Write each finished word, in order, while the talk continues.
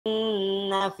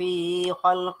في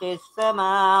خلق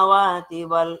السماوات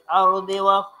والأرض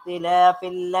واختلاف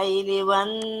الليل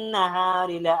والنهار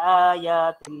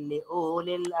لآيات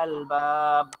لأولي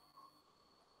الألباب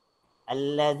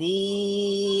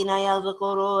الذين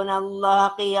يذكرون الله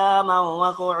قياما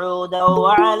وقعودا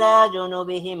وعلى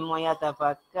جنوبهم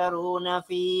ويتفكرون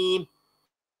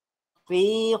في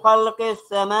خلق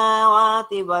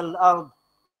السماوات والأرض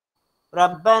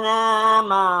ربنا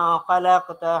ما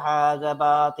خلقت هذا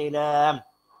باطلا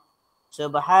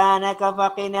سبحانك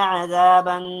فقنا عذاب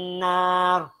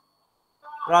النار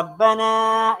ربنا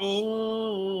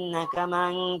إنك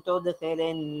من تدخل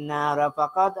النار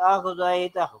فقد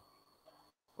أخزيته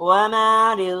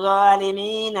وما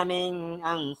للظالمين من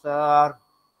أنصار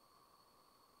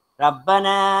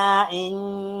ربنا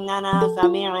إننا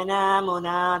سمعنا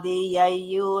مناديا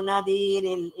ينادي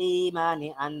للإيمان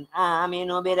أن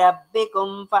آمنوا بربكم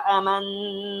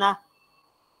فآمنا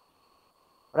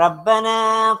ربنا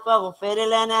فاغفر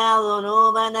لنا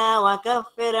ذنوبنا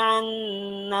وكفر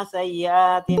عنا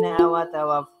سيئاتنا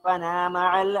وتوفنا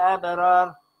مع الأبرار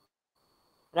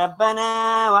ربنا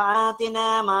وآتنا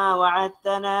ما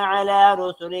وعدتنا على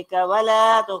رسلك ولا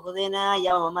تخزنا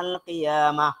يوم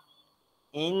القيامة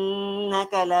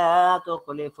إنك لا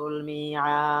تخلف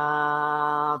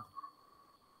الميعاد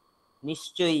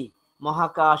নিশ্চয়ই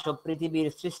মহাকাশ ও পৃথিবীর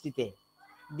সৃষ্টিতে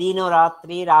দিন ও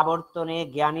রাত্রির আবর্তনে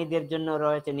জ্ঞানীদের জন্য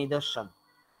রয়েছে নিদর্শন।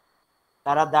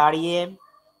 তারা দাঁড়িয়ে,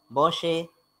 বসে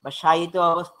বা শায়িত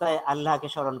অবস্থায় আল্লাহকে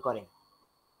স্মরণ করে।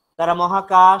 তারা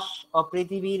মহাকাশ ও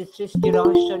পৃথিবীর সৃষ্টি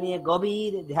রহস্য নিয়ে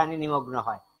গভীর ধ্যানে নিমগ্ন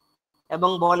হয় এবং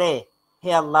বলে,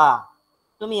 হে আল্লাহ,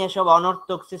 তুমি এসব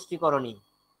অনর্থক সৃষ্টি করনি,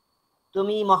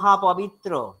 তুমি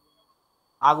মহাপবিত্র,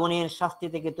 আগুনের শাস্তি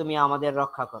থেকে তুমি আমাদের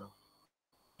রক্ষা করো।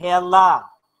 হে আল্লাহ,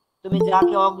 তুমি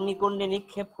যাকে অগ্নিকুণ্ডে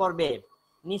নিক্ষেপ করবে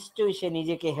নিশ্চয়ই সে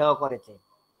নিজেকে হেয় করেছে,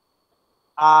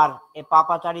 আর এ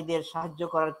পাপাচারীদের সাহায্য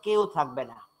করার কেউ থাকবে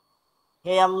না।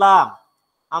 হে আল্লাহ,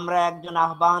 আমরা একজন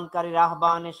আহ্বানকারীর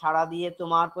আহ্বানে সাড়া দিয়ে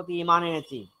তোমার প্রতি ঈমান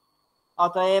এনেছি,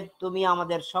 অতএব তুমি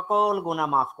আমাদের সকল গুনাহ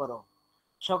মাফ করো,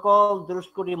 সকল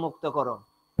দুষ্কৃতি মুক্ত করো,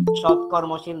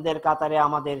 সৎকর্মশীলদের কাতারে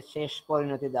আমাদের শেষ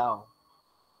পরিণতি দাও।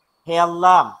 হে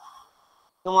আল্লাহ,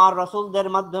 তোমার রসুলদের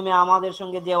মাধ্যমে আমাদের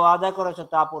সঙ্গে যে ওয়াদা করেছো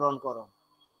তা পূরণ করো,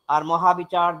 আর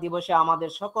মহাবিচার দিবসে আমাদের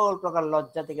সকল প্রকার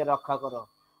লজ্জা থেকে রক্ষা করো।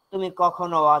 তুমি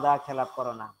কখনো ওয়াদা খেলাপ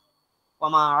করো না।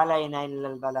 ওমা আলাইনা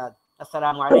ইল্লাল বালাগ।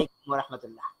 আসসালামু আলাইকুম ওয়া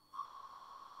রাহমাতুল্লাহ।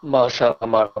 মাশাআল্লাহ,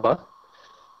 মারহাবা।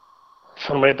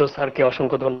 সম্মানিত স্যারকে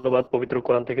অসংখ্য ধন্যবাদ পবিত্র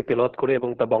কোরআন থেকে তেলাওয়াত করে এবং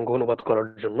তা বঙ্গ অনুবাদ করার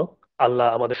জন্য। আল্লাহ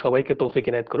আমাদের সবাইকে তৌফিক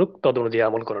ইনায়েত করুক তদ অনুযায়ী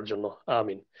আমল করার জন্য,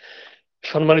 আমিন।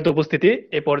 সম্মানিত উপস্থিতি,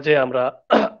 এ পর্যায়ে আমরা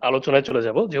আলোচনায় চলে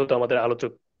যাব, যেহেতু আমাদের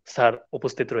আলোচক স্যার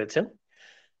উপস্থিত রয়েছেন।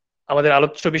 আমাদের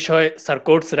আলোচ্য বিষয়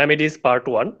সার্কোডস রেমেডিস পার্ট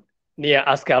 1 নিয়ে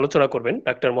আজকে আলোচনা করবেন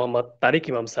ডাক্তার মোহাম্মদ তারিক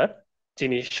ইমাম স্যার,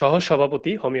 যিনি সহ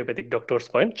সভাপতি হোমিওপ্যাথিক ডক্টরস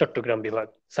পয়েন্ট চট্টগ্রাম বিভাগ।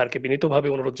 স্যারকে বিনীতভাবে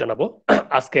অনুরোধ জানাবো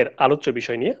আজকের আলোচ্য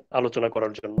বিষয় নিয়ে আলোচনা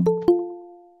করার জন্য।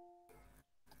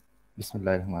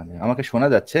 বিসমিল্লাহির রহমানির রহিম। আমাকে শোনা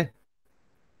যাচ্ছে?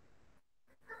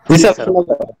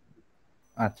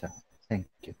 আচ্ছা, থ্যাংক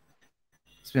ইউ।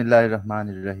 বিসমিল্লাহির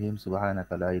রহমানির রহিম।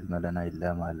 সুবহানাকা লা ইলমা লানা ইল্লা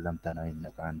মা আল্লামতানা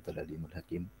ইন্নাকা আনতাল আলিমুল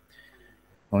হাকিম।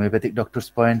 হোমিওপ্যাথিক ডক্টরস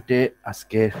পয়েন্টে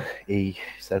আজকে এই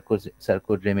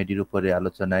সার্কোড রেমেডির উপরে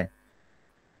আলোচনায়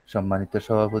সম্মানিত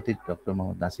সভাপতি ডক্টর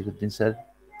মোহাম্মদ নাসিরউদ্দিন স্যার,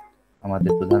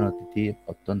 আমাদের প্রধান অতিথি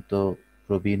অত্যন্ত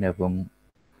প্রবীণ এবং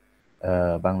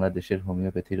বাংলাদেশের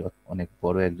হোমিওপ্যাথির অনেক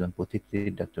বড় একজন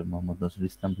পথিকৃৎ ডাক্তার মোহাম্মদ নজরুল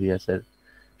ইসলাম ভুঁইয়া স্যার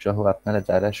সহ আপনারা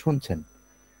যারা শুনছেন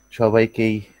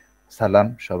সবাইকেই সালাম।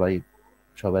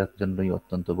 সবার জন্যই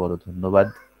অত্যন্ত বড় ধন্যবাদ।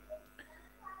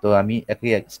 তো আমি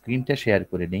স্ক্রিনটা শেয়ার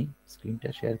করে নেই। স্ক্রিনটা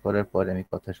শেয়ার করার পর আমি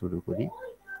কথা শুরু করি।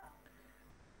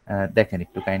 দেখেন,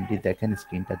 একটু কাইন্ডলি দেখেন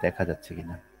স্ক্রিনটা দেখা যাচ্ছে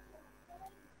কিনা।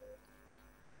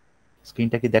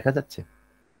 স্ক্রিনটা কি দেখা যাচ্ছে?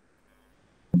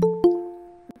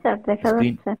 স্যার দেখা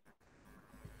যাচ্ছে।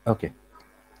 ওকে।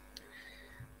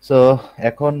 সো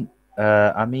এখন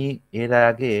আমি এর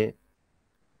আগে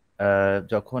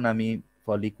যখন আমি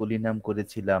ফলিকুলিনাম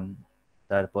করেছিলাম,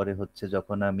 তারপরে হচ্ছে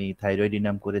যখন আমি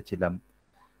থাইরয়েডিনাম করেছিলাম,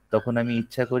 তখন আমি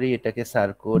ইচ্ছা করি এটাকে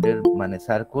সার্কোডের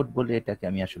সার্কোড বলে এটাকে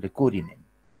আমি আসলে করিনি।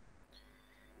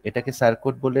 এটাকে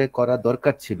সার্কোড বলে করা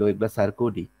দরকার ছিল, এগুলা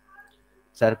সার্কোডই।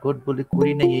 সার্কোড বলে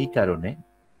করি নাই এই কারণে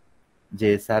যে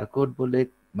সার্কোড বলে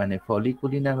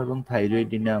ফলিকুলিনাম এবং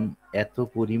থাইরয়েডিনাম এত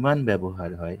পরিমাণ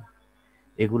ব্যবহার হয়,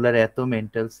 এগুলার এত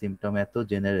মেন্টাল সিমটম, এত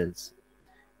জেনারেলস,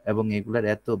 এবং এগুলার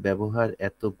এত ব্যবহার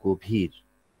এত গভীর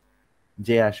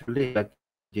যে আসলে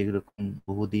যেরকম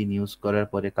বহুদিন ইউজ করার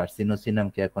পরে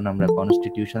কার্সিনোসিনামকে এখন আমরা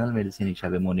কনস্টিটিউশনাল মেডিসিন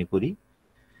হিসাবে মনে করি,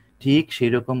 ঠিক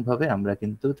সেই রকম ভাবে আমরা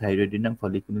কিন্তু থাইরয়েডিনাম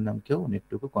ফলিকুলিনামকেও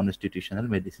অনেকটুকু কনস্টিটিউশনাল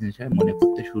মেডিসিন হিসেবে মনে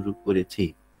করতে শুরু করেছি।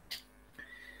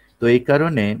 তো এই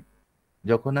কারণে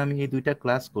যখন আমি এই দুইটা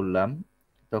ক্লাস করলাম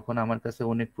তখন আমার কাছে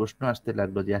অনেক প্রশ্ন আসতে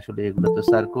লাগলো যে আসলে এগুলো তো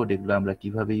সার্কোড, এগুলো আমরা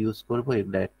কিভাবে ইউজ করব,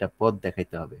 এগুলো একটা পথ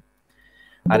দেখাইতে হবে।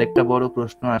 আরেকটা বড়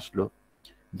প্রশ্ন আসলো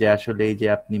যে আসলে এই যে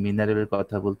আপনি মিনারেলের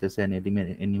কথা বলতেছেন,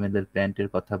 এনিমেলের প্ল্যান্টের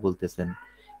কথা বলতেছেন,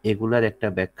 এগুলার একটা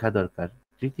ব্যাখ্যা দরকার।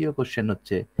 তৃতীয় কোশ্চেন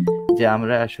হচ্ছে যে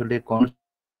আমরা আসলে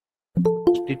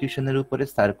কনস্টিটিউশনের উপরে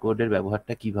সার্কোডের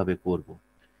ব্যবহারটা কিভাবে করব,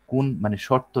 কোন মানে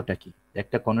শর্তটা কি,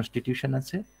 একটা কনস্টিটিউশন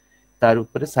আছে তার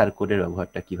উপরে সার্কোডের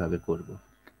ব্যবহারটা কিভাবে করব।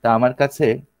 তা আমার কাছে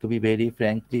two be very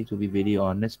frankly, two be very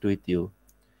honest with you,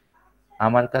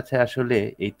 আমার কাছে আসলে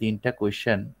এই তিনটা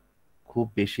কোয়েশ্চেন খুব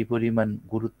বেশি পরিমাণ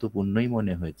গুরুত্বপূর্ণই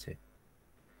মনে হয়েছে।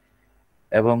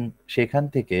 এবং সেখান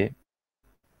থেকে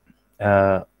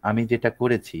আমি যেটা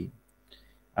করেছি,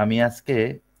 আমি আজকে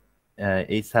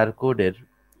এই সার্কোডের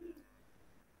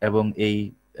এবং এই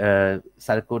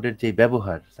সার্কোডের যে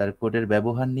সার্কোডের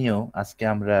ব্যবহার নিয়েও আজকে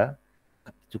আমরা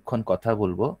কিছুক্ষণ কথা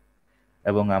বলবো।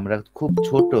 এবং আমরা খুব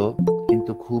ছোট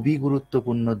কিন্তু খুবই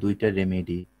গুরুত্বপূর্ণ দুইটা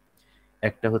রেমেডি,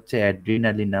 একটা হচ্ছে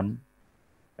অ্যাড্রিনালিনাম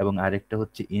এবং আরেকটা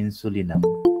হচ্ছে ইনসুলিনাম,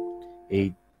 এই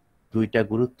দুইটা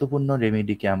গুরুত্বপূর্ণ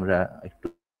রেমেডিকে আমরা একটু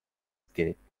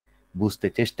বুঝতে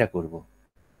চেষ্টা করব।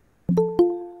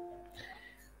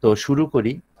 তো শুরু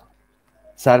করি।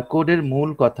 সার্কোডের মূল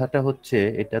কথাটা হচ্ছে,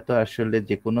 এটা তো আসলে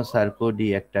যে কোনো সার্কোডই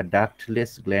একটা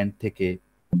ডাক্টলেস গ্ল্যান্ড থেকে,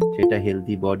 সেটা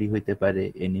হেলদি বডি হইতে পারে,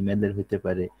 এনিম্যালের হইতে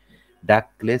পারে,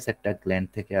 ডাক্টলেস একটা গ্ল্যান্ড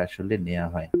থেকে আসলে নেওয়া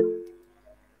হয়।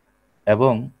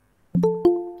 এবং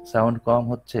সাউন্ড কম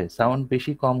হচ্ছে, সাউন্ড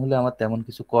বেশি কম হলে আমার তেমন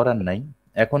কিছু করার নাই।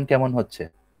 এখন কেমন হচ্ছে?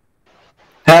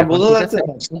 হ্যাঁ, এখন বোঝা ঠিক যাচ্ছে,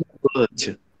 আছে? বোঝা যাচ্ছে।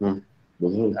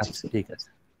 বোঝা যাচ্ছে। আচ্ছা, ঠিক আছে।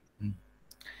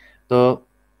 তো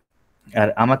আর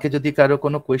আমাকে যদি কারো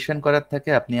কোনো কোয়েশ্চেন করার থাকে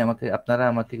আপনারা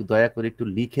আমাকে দয়া করে একটু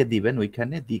লিখে দিবেন,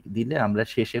 ওইখানে দিলে আমরা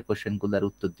শেষে কোয়েশ্চেনগুলোর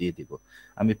উত্তর দিয়ে দিব।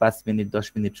 আমি 5 মিনিট 10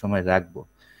 মিনিট সময় রাখবো।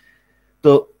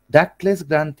 তো ডাক্টলেস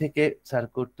গ্ল্যান্ড থেকে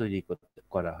সার্কোড তৈরি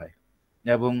করা হয়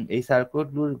এবং এই সার্কোড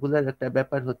গুলার একটা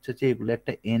ব্যাপার হচ্ছে যে এগুলো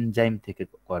একটা এনজাইম থেকে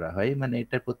করা হয়, মানে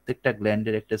এটা প্রত্যেকটা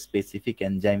গ্ল্যান্ডের একটা স্পেসিফিক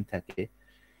এনজাইম থাকে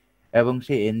এবং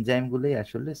সেই এনজাইম গুলোই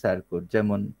আসলে সার্কোড।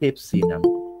 যেমন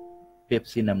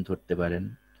পেপসিনাম ধরতে পারেন,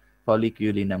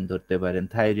 ফলিকিউলিনাম ধরতে পারেন,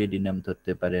 থাইরয়েডিনাম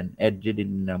ধরতে পারেন,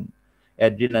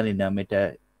 অ্যাড্রিনালিনাম, এটা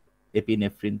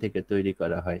এপিনেফ্রিন থেকে তৈরি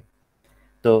করা হয়।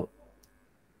 তো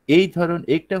এই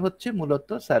এইটা হচ্ছে মূলত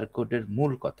সার্কোডের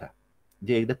মূল কথা,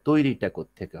 যে এটা তৈরিটা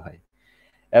কোত্থেকে হয়।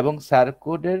 এবং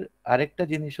সার্কোডের আরেকটা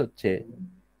জিনিস হচ্ছে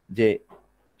যে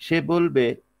সে বলবে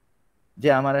যে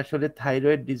আমার আসলে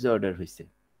থাইরয়েড ডিসঅর্ডার হয়েছে,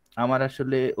 আমার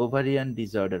আসলে ওভারিয়ান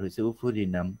ডিসঅর্ডার হয়েছে,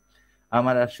 উফুরিনাম,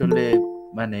 আমার আসলে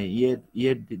মানে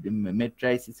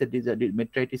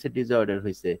মেট্রাইটিসের ডিসঅর্ডার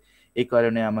হয়েছে, এই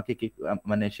কারণে আমাকে কি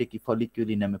মানে সে কি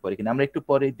ফলিকিউলিনামে পড়ে কিনা আমরা একটু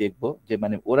পরেই দেখবো। যে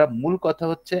মানে ওরা মূল কথা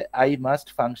হচ্ছে আই মাস্ট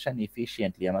ফাংশন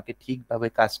এফিশিয়েন্টলি, আমাকে ঠিকভাবে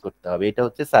কাজ করতে হবে, এটা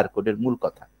হচ্ছে সার্কোডের মূল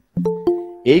কথা।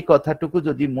 এই কথাটুকু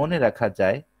যদি মনে রাখা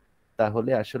যায়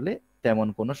তাহলে আসলে তেমন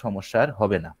কোনো সমস্যা আর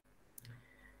হবে না।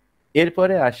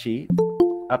 এরপরে আসি,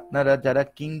 আপনারা যারা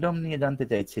কিংডম নিয়ে জানতে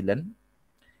চাইছিলেন,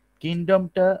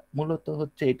 কিংডমটা মূলত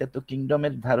হচ্ছে, এটা তো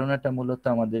কিংডমের ধারণাটা মূলত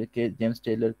আমাদেরকে জেমস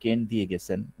টেইলর কেন দিয়ে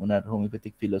গেছেন ওনার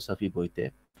হোমিওপ্যাথিক ফিলোসফি বইতে,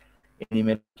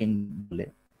 এনিমেল কিংডম বলে।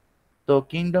 তো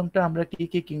কিংডমটা আমরা কি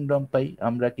কি কিংডম পাই,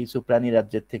 আমরা কিছু প্রাণী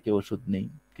রাজ্যের থেকে ওষুধ নেই,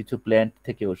 কিছু প্ল্যান্ট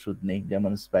থেকে ওষুধ নেই,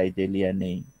 যেমন স্পাইডেলিয়া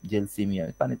নেই, জেলসিমিয়া,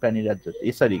 প্রাণী রাজ্য,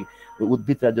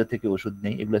 উদ্ভিদ রাজ্য থেকে ওষুধ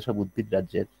নেই, এগুলো সব উদ্ভিদ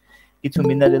রাজ্যের। কিছু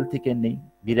মিনারেল থেকে নেই,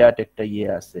 বিরাট একটা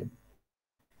আছে।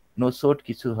 নোসোট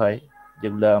কিছু হয়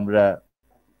যেগুলো আমরা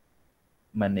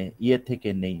মানে থেকে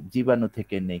নেই, জীবাণু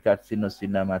থেকে নেই,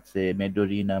 কার্সিনোসিনাম আছে,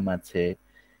 মেডোরিনাম আছে,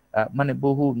 মানে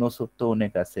বহু নোসোট তো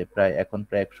অনেক আছে, এখন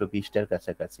প্রায় 120টার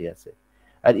কাছাকাছি আছে।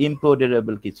 আর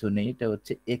ইম্পোর্টেবল কিছু নেই, এটা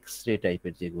হচ্ছে এক্স রে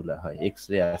টাইপের যেগুলো হয়, এক্স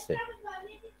রে আছে।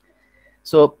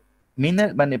 সো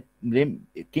মানে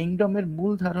কিংডমের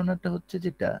মূল ধারণাটা হচ্ছে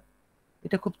যেটা,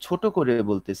 এটা খুব ছোট করে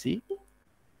বলতেছি,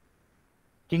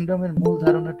 কিংডমের মূল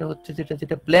ধারণাটা হচ্ছে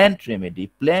যেটা প্ল্যান্ট রেমেডি।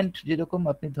 প্ল্যান্ট যেরকম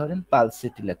আপনি ধরেন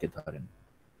পালসেটিলাকে ধরেন,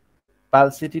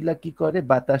 পালসেটিলা কি করে,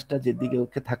 বাতাসটা যেদিকে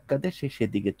ওকে ধাক্কা দেয় সে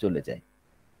সেদিকে চলে যায়।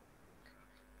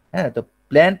 হ্যাঁ, তো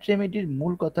প্ল্যান্ট রেমেডির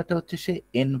মূল কথাটা হচ্ছে সে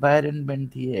এনভায়রনমেন্ট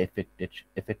দিয়ে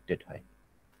এফেক্টেড হয়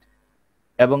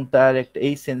এবং তার একটা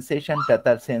এই সেন্সেশনটা,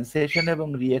 তার সেন্সেশন এবং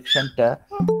রিঅ্যাকশনটা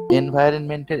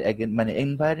এনভায়রনমেন্টের মানে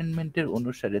এনভায়রনমেন্টের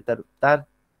অনুসারে, তার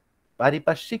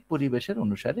পারিপার্শ্বিক পরিবেশের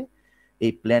অনুসারে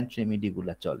এই প্ল্যান্ট রেমেডি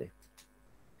গুলা চলে।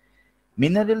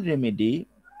 মিনারেল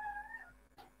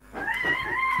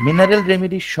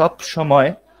রেমেডি সব সময়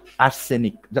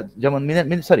আর্সেনিক, যেমন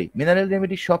মিনারেল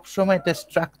রেমেডি সবসময় একটা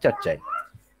স্ট্রাকচার চাই,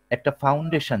 একটা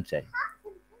ফাউন্ডেশন চাই।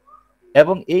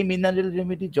 এবং এই মিনারেল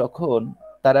রেমেডি যখন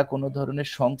তারা কোনো ধরনের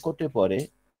সংকটে পড়ে,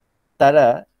 তারা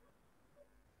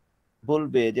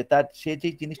বলবে যে তার সে যে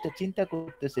জিনিসটা চিন্তা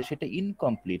করতেছে সেটা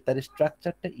ইনকমপ্লিট, তার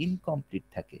স্ট্রাকচারটা ইনকমপ্লিট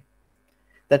থাকে,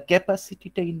 তার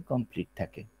ক্যাপাসিটিটা ইনকমপ্লিট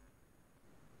থাকে।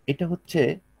 এটা হচ্ছে,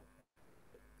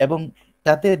 এবং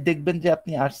তাতে দেখবেন যে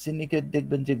আপনি আর্সেনিকের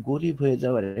দেখবেন যে গরিব হয়ে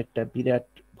যাওয়ার একটা বিরাট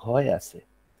ভয় আছে।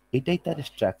 এটাই তার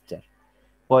স্ট্রাকচার,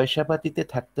 পয়সা পাতিতে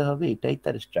থাকতে হবে, এটাই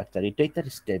তার স্ট্রাকচার, এটাই তার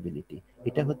স্টেবিলিটি।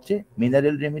 এটা হচ্ছে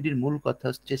মিনারেল রেমেডির মূল কথা,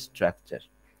 হচ্ছে স্ট্রাকচার।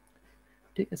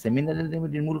 ঠিক আছে, মিনারেল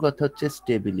রেমেডির মূল কথা হচ্ছে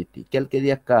stability.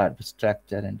 Calcarea curve,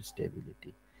 structure and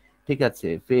stability. ঠিক আছে,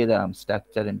 ফেরাম,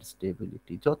 স্ট্রাকচার এন্ড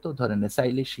স্টেবিলিটি। যত ধরনের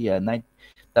সাইলেশিয়া, নাইট,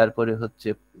 তারপরে হচ্ছে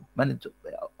মানে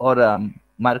অরাম,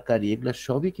 মার্কারি, এগুলো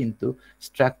সবই কিন্তু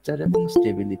স্ট্রাকচার এবং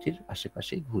স্টেবিলিটির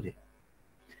আশেপাশেই ঘুরে।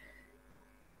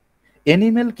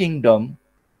 অ্যানিম্যাল কিংডম,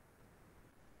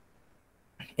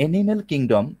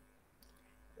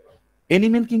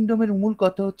 অ্যানিম্যাল কিংডমের মূল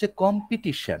কথা হচ্ছে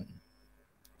কম্পিটিশন।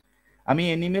 আমি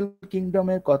অ্যানিম্যাল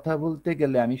কিংডমের কথা বলতে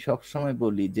গেলে আমি সবসময়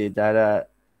বলি যে যারা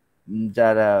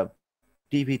যারা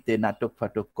টিভিতে নাটক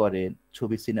ফাটক করে,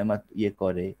 ছবি সিনেমা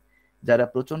করে, যারা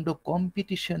প্রচন্ড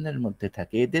কম্পিটিশনের মধ্যে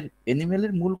থাকে, এদের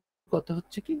অ্যানিমেলের মূল কথা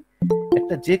হচ্ছে কি,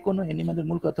 একটা যে কোনো অ্যানিমেলের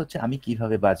মূল কথা হচ্ছে আমি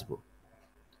কিভাবে বাঁচবো।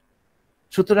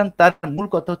 সুতরাং তার মূল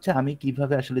কথা হচ্ছে আমি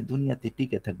কিভাবে আসলে দুনিয়াতে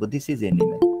টিকে থাকবো। This is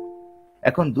animal.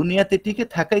 এখন দুনিয়াতে টিকে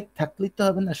থাকলেই তো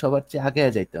হবে না, সবার চেয়ে আগে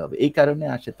যাইতে হবে, এই কারণে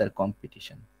আসে তার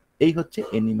কম্পিটিশন। এই হচ্ছে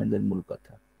অ্যানিমেলের মূল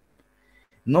কথা।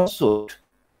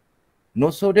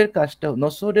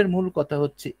 নোসোডের মূল কথা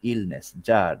হচ্ছে illness,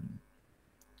 germ,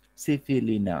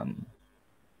 syphilinum,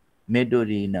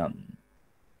 medorrhinum,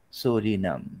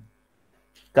 psorinum,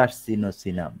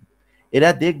 কার্সিনোসিনাম। এরা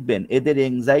দেখবেন এদের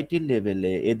এংজাইটির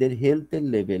লেভেলে, এদের হেলথের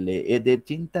লেভেলে, এদের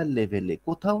চিন্তার লেভেলে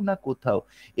কোথাও না কোথাও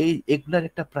এগুলার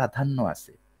একটা প্রাধান্য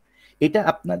আছে। এটা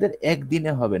আপনাদের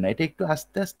একদিনে হবে না, এটা একটু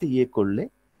আস্তে আস্তে করলে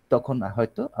তখন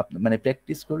হয়তো মানে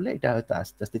প্র্যাকটিস করলে এটা হয়তো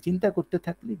আস্তে আস্তে চিন্তা করতে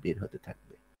থাকলে বের হতে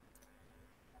থাকবে।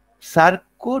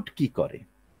 সার্কোড কি করে?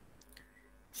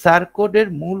 সার্কোডের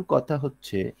মূল কথা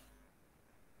হচ্ছে,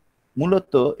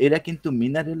 মূলত এরা কিন্তু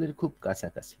মিনারেলের খুব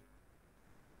কাছাকাছি,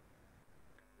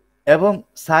 এবং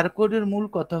সার্কোডের মূল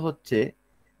কথা হচ্ছে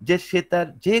যে সে তার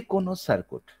যে কোনো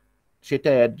সার্কোড, সেটা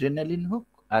অ্যাড্রেনালিন হোক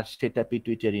আর সেটা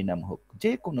পিটুইটারিনাম হোক,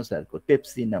 যে কোনো সার্কোড,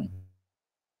 পেপসিনাম হোক,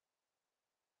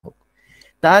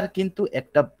 তার কিন্তু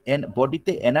একটা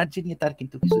বডিতে এনার্জি নিয়ে তার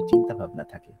কিন্তু কিছু চিন্তা ভাবনা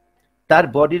থাকে। তার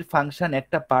বডির ফাংশন,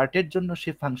 একটা পার্টের জন্য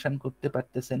সে ফাংশন করতে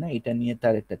পারতেছে না, এটা নিয়ে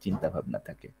তার একটা চিন্তা ভাবনা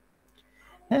থাকে।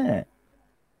 হ্যাঁ,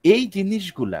 এই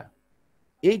জিনিসগুলা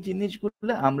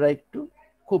আমরা একটু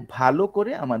খুব ভালো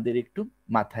করে আমাদের একটু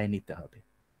মাথায় নিতে হবে।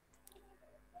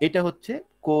 এটা হচ্ছে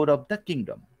কোর অফ দ্য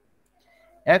কিংডম।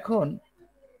 এখন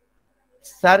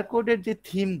সার্কোডের যে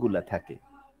থিমগুলা থাকে,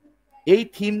 এই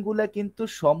থিমগুলা কিন্তু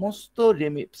সমস্ত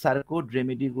সার্কোড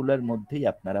রেমেডিগুলার মধ্যেই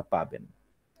আপনারা পাবেন।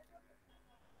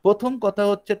 প্রথম কথা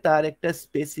হচ্ছে তার একটা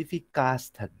স্পেসিফিক কাজ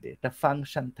থাকবে, একটা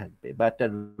ফাংশন থাকবে, বা একটা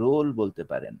রোল বলতে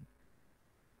পারেন।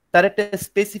 তার একটা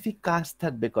স্পেসিফিক কাজ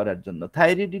থাকবে করার জন্য।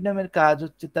 থাইরয়েডিনামের কাজ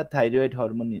হচ্ছে তার থাইরয়েড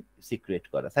হরমোন সিক্রেট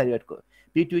করা,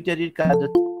 পিটুইটারির কাজ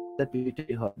হচ্ছে তার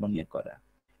পিটুইটারি হরমোন করা,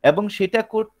 এবং সেটা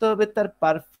করতে হবে তার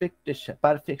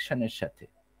পারফেকশনের সাথে।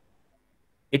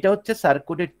 এটা হচ্ছে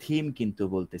সার্কোডের থিম, কিন্তু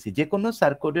বলতেছি যে কোনো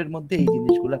সার্কোডের মধ্যে এই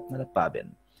জিনিসগুলো আপনারা পাবেন।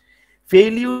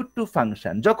 ফেলিউর টু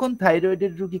ফাংশন, যখন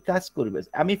থাইরয়েডের রোগী কাজ করবে,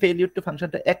 আমি ফেলিউর টু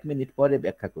ফাংশনটা 1 মিনিট পরে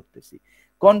ব্যাখ্যা করতেছি।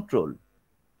 কন্ট্রোল,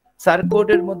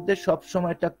 সার্কোডের মধ্যে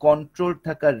সবসময় একটা কন্ট্রোল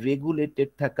থাকার, রেগুলেটেড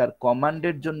থাকার,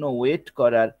 কমান্ডের জন্য ওয়েট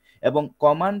করার, এবং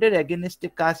কমান্ডের এগেনস্টে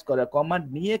কাজ করা, কমান্ড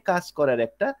নিয়ে কাজ করার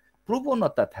একটা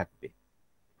প্রবণতা থাকবে,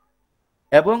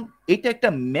 এবং এটা একটা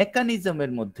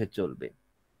মেকানিজমের মধ্যে চলবে।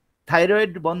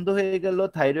 থাইরয়েড বন্ধ হয়ে গেল,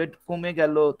 থাইরয়েড কমে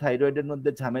গেল, থাইরয়েডের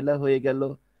মধ্যে ঝামেলা হয়ে গেল,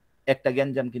 একটা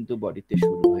গ্যাঞ্জাম কিন্তু বডিতে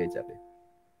শুরু হয়ে যাবে।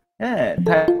 হ্যাঁ,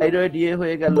 থাইরয়েড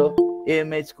হয়ে গেল,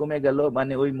 এএমএইচ কমে গেল,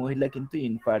 মানে ওই মহিলা কিন্তু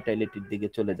ইনফার্টাইলিটির দিকে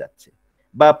চলে যাচ্ছে।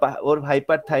 বা ওর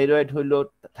হাইপার থাইরয়েড হইলো,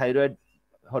 থাইরয়েড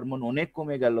হরমোন অনেক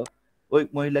কমে গেল, ওই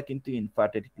মহিলা কিন্তু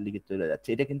ইনফার্টাইলিটির দিকে চলে যাচ্ছে।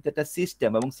 এটা কিন্তু একটা সিস্টেম,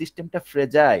 এবং সিস্টেমটা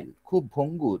ফ্রেজাইল, খুব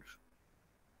ভঙ্গুর,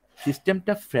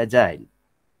 সিস্টেমটা ফ্রেজাইল।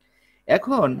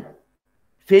 এখন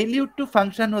ফেইলিউর টু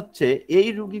ফাংশন হচ্ছে এই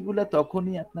রোগীগুলা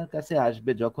তখনই আপনার কাছে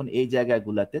আসবে যখন এই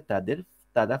জায়গাগুলাতে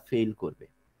তারা ফেল করবে।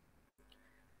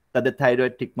 তাদের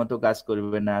থাইরয়েড ঠিকমতো কাজ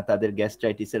করবে না, তাদের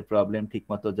গ্যাস্ট্রাইটিসের প্রবলেম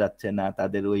ঠিকমতো যাচ্ছে না,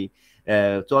 তাদের ওই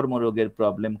চর্মরোগের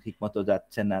প্রবলেম ঠিকমতো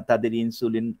যাচ্ছে না, তাদের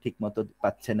ইনসুলিন ঠিকমতো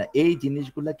পাচ্ছে না। এই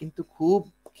জিনিসগুলা কিন্তু খুব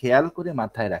খেয়াল করে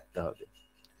মাথায় রাখতে হবে,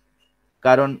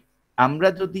 কারণ আমরা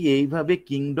যদি এইভাবে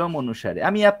কিংডম অনুসারে,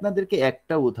 আমি আপনাদেরকে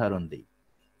একটা উদাহরণ দিই,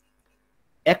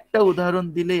 একটা উদাহরণ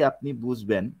দিলেই আপনি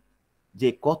বুঝবেন যে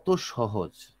কত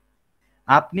সহজ।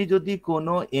 আপনি যদি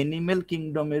কোনো অ্যানিমেল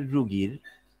কিংডমের রুগীর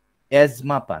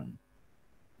অ্যাজমা পান,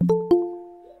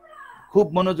 খুব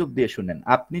মনোযোগ দিয়ে শুনেন,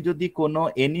 আপনি যদি কোনো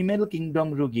অ্যানিমেল কিংডম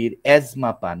রুগীর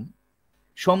অ্যাজমা পান,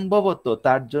 সম্ভবত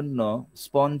তার জন্য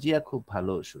স্পঞ্জিয়া খুব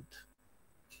ভালো ওষুধ।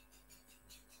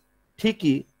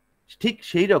 ঠিক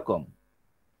সেই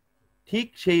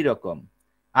রকম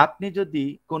আপনি যদি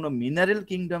কোনো মিনারেল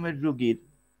কিংডমের রুগীর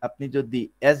আপনি যদি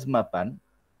অ্যাজমা পান,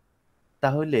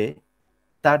 তাহলে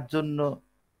তার জন্য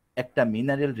একটা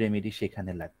মিনারেল রেমেডি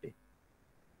সেখানে লাগবে।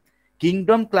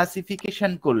 কিংডম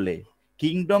ক্লাসিফিকেশন করলে,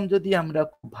 কিংডম যদি আমরা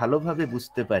খুব ভালোভাবে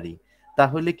বুঝতে পারি,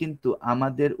 তাহলে কিন্তু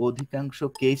আমাদের অধিকাংশ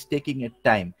কেস টেকিং এর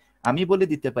টাইম, আমি বলে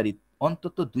দিতে পারি,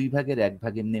 অন্তত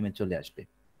 2/1 নেমে চলে আসবে।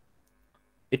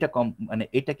 এটা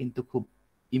এটা কিন্তু খুব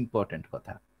ইম্পর্টেন্ট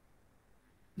কথা।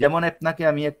 যেমন আপনাকে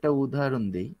আমি একটা উদাহরণ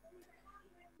দিই,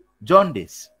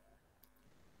 জন্ডিস।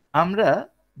 আমরা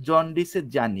জন্ডিসে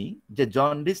জানি যে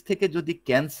জন্ডিস থেকে যদি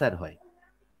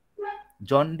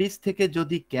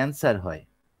ক্যান্সার হয়,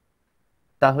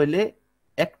 তাহলে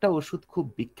একটা ওষুধ খুব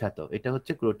বিখ্যাত, এটা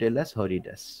হচ্ছে ক্রোটেলাস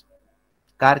হরিডাস।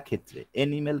 কার ক্ষেত্রে?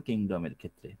 অ্যানিমেল কিংডমের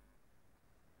ক্ষেত্রে।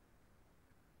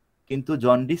 কিন্তু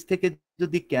জন্ডিস থেকে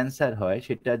যদি ক্যান্সার হয়,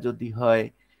 সেটা যদি হয়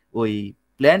ওই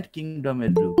প্ল্যান্ট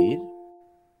কিংডমের রোগীর,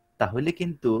 তাহলে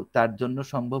কিন্তু তার জন্য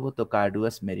সম্ভবত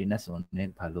কার্ডুয়াস মেরিনাস অনেক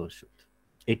ভালো ওষুধ।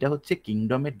 এটা হচ্ছে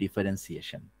কিংডমের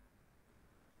ডিফারেন্সিয়েশন।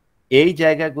 এই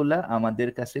জায়গাগুলা আমাদের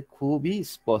কাছে খুবই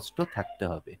স্পষ্ট থাকতে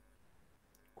হবে,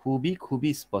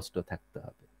 খুবই স্পষ্ট থাকতে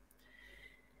হবে।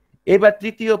 এবার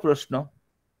তৃতীয় প্রশ্ন,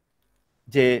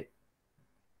 যে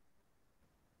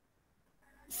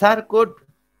সারকোড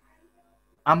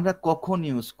আমরা কখন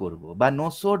ইউজ করব, বা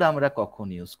নোসোড আমরা কখন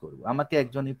ইউজ করব? আমাকে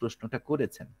একজন এই প্রশ্নটা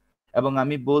করেছেন এবং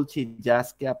আমি বলছি যে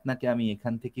আজকে আপনাকে আমি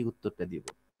এখান থেকে উত্তরটা দিব।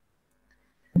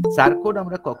 সারকোড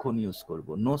আমরা কখন ইউজ করব,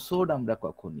 নোসোড আমরা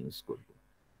কখন ইউজ করব?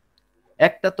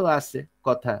 একটা তো আছে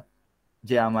কথা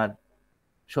যে আমার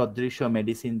সদৃশ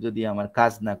মেডিসিন যদি আমার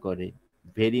কাজ না করে,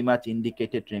 ভেরি মাচ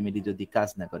ইন্ডিকেটেড রেমেডি যদি কাজ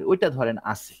না করে, ওইটা ধরেন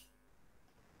আছে।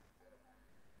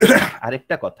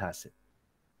 আরেকটা কথা আছে,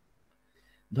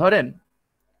 ধরেন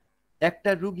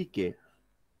একটা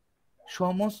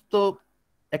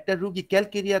রুগী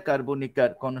ক্যালকেরিয়া কার্বনিকার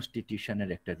কনস্টিটিউশনের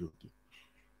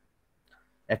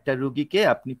একটা রুগীকে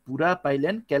আপনি পুরা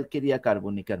পাইলেন ক্যালকেরিয়া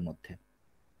কার্বনিকার মধ্যে,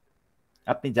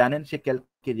 আপনি জানেন সে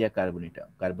ক্যালকেরিয়া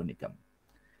কার্বনিকাম।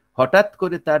 হঠাৎ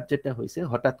করে তার যেটা হয়েছে,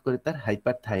 হঠাৎ করে তার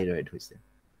হাইপারথাইরয়েড হয়েছে।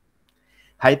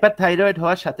 হাইপারথাইরয়েড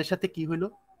হওয়ার সাথে সাথে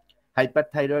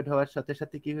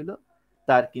কি হলো,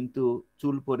 তার কিন্তু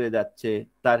চুল পড়ে যাচ্ছে,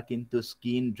 তার কিন্তু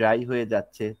স্কিন ড্রাই হয়ে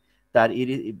যাচ্ছে, তার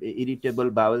ইরিটেবল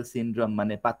বাউল সিনড্রোম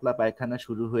মানে পাতলা পায়খানা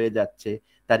শুরু হয়ে যাচ্ছে,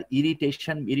 তার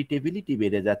ইরিটেবিলিটি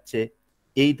বেড়ে যাচ্ছে,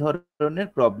 এই ধরনের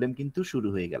প্রবলেম কিন্তু শুরু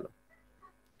হয়ে গেল।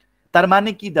 তার মানে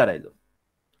কি দাঁড়াইলো?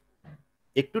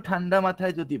 একটু ঠান্ডা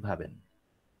মাথায় যদি ভাবেন,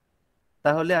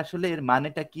 তাহলে আসলে এর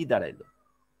মানেটা কি দাঁড়াইলো?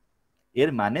 এর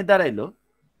মানে দাঁড়াইলো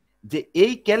যে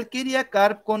এই ক্যালকেরিয়া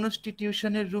কার্ব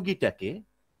কনস্টিটিউশনের রুগীটাকে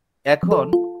এখন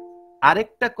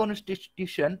আরেকটা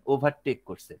কনস্টিটিউশন ওভারটেক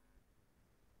করছে।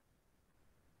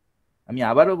 আমি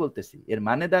আবারও বলতেছি, এর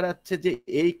মানে দাঁড়াচ্ছে যে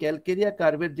এই ক্যালকেরিয়া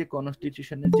কার্বের যে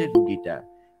কনস্টিটিউশনের যে রুগীটা,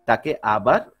 তাকে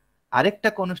আবার আরেকটা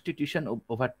কনস্টিটিউশন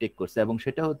ওভারটেক করছে, এবং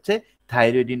সেটা হচ্ছে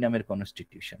থাইরয়েড নামের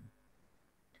কনস্টিটিউশন।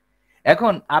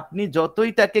 এখন আপনি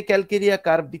যতই তাকে ক্যালকেরিয়া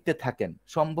কার্ব দিতে থাকেন,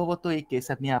 সম্ভবত এই কেস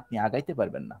আপনি আগাইতে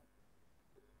পারবেন না।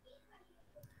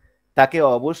 তাকে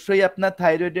অবশ্যই আপনার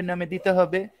থাইরয়েডিনামে দিতে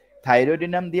হবে।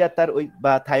 থাইরয়েডিনাম দিয়া তার ওই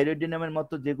বা থাইরয়েডিনামের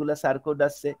মতো যেগুলা সার্কোড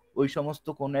আছে, ওই সমস্ত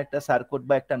কোনো একটা সার্কোড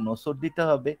বা একটা নোসোড দিতে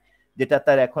হবে, যেটা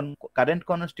তার এখন কারেন্ট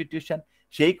কনস্টিটিউশন,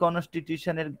 সেই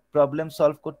কনস্টিটিউশনের প্রবলেম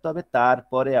সলভ করতে হবে।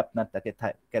 তারপরে আপনার তাকে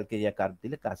ক্যালকেরিয়া কার্ব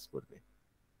দিলে কাজ করবে।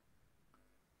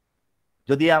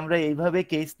 যদি আমরা এইভাবে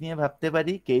কেস নিয়ে ভাবতে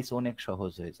পারি, কেস অনেক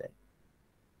সহজ হয়ে যায়,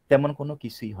 তেমন কোনো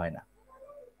কিছুই হয় না।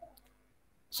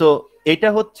 সো এটা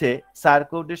হচ্ছে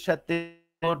সারকোডের সাথে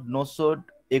নোসোড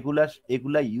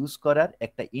এগুলা ইউজ করার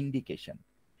একটা ইন্ডিকেশন।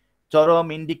 চরম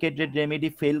ইন্ডিকেটেড রেমেডি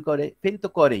ফেল তো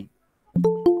করেই,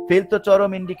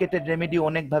 চরম ইন্ডিকেটেড রেমেডি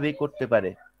অনেক ভাবেই করতে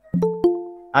পারে।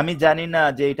 আমি জানি না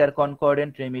যে এটার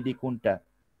কনকর্ডেন্ট রেমেডি কোনটা,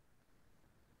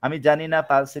 আমি জানি না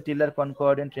পালসিটিলার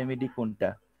কনকর্ডেন্ট রেমেডি কোনটা,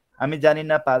 আমি জানি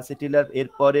না পালসিটিলার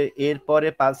এরপরে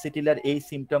পালসিটিলার এই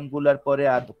সিমটম গুলার পরে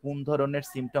আর কোন ধরনের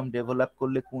সিমটম ডেভেলপ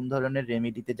করলে কোন ধরনের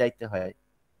রেমেডিতে যাইতে হয়।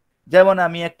 যেমন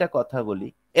আমি একটা কথা বলি,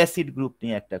 অ্যাসিড গ্রুপ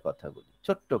নিয়ে একটা কথা বলি,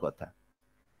 ছোট্ট কথা।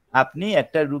 আপনি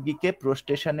একটা রুগীকে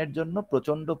প্রোস্টেশনের জন্য,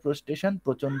 প্রচন্ড প্রোস্টেশন,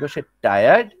 প্রচন্ড সে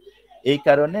টায়ার্ড, এই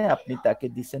কারণে আপনি তাকে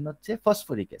দিছেন হচ্ছে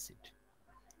ফসফরিক অ্যাসিড,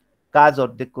 কাজ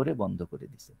অর্ধেক করে বন্ধ করে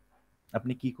দিছেন।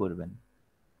 আপনি কি করবেন?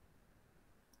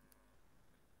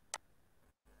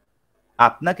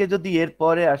 আপনাকে যদি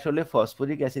এরপরে আসলে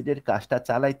ফসফরিক অ্যাসিডের কাজটা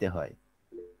চালাইতে হয়,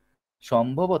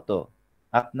 সম্ভবত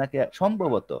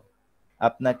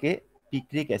আপনাকে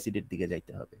পিক্রিক অ্যাসিডের দিকে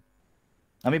যাইতে হবে।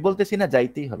 আমি বলতেছি না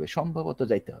যাইতেই হবে, সম্ভবত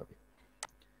যাইতে হবে।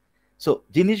 সো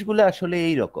জিনিসগুলো আসলে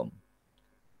এই রকম।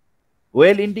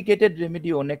 ওয়েল ইন্ডিকেটেড রেমেডি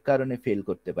অনেক কারণে ফেল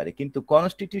করতে পারে, কিন্তু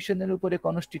কনস্টিটিউশনের উপরে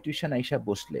কনস্টিটিউশন আইসা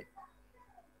বসলে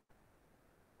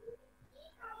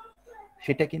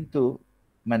সেটা কিন্তু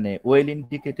মানে ওয়েল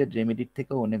ইন্ডিকেটেড রেমেডির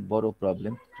থেকে অনেক বড়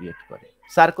প্রবলেম ক্রিয়েট করে।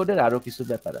 সার্কোডের আরো কিছু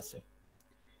ব্যাপার আছে।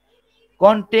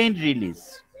 কন্টেন্ট রিলিজ,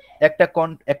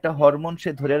 একটা হরমোন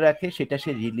সে ধরে রাখে, সেটা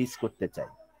সে রিলিজ করতে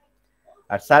চায়।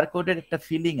 আর সার্কোডের একটা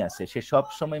ফিলিং আছে, সে সব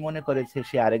সময় মনে করে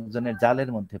সে আরেকজনের জালের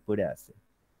মধ্যে পড়ে আছে।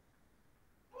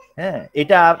 হ্যাঁ,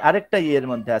 এটা আরেকটা ইয়ের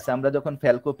মধ্যে আছে। আমরা যখন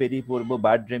ফ্যালকোপেরি পড়বো,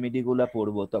 বার্ড রেমেডি গুলা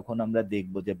পড়বো, তখন আমরা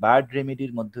দেখবো যে বার্ড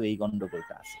রেমেডির মধ্যে এই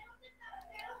গন্ডগোলটা আছে।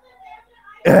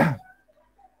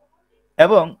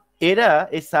 এবং এরা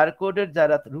এই সার্কোডের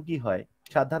যারা রুগী হয়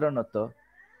সাধারণত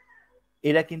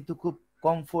এরা কিন্তু খুব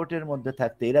কমফোর্টের মধ্যে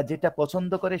থাকতে, এরা যেটা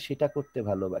পছন্দ করে সেটা করতে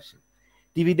ভালোবাসে।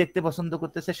 টিভি দেখতে পছন্দ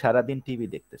করতেছে, সারাদিন টিভি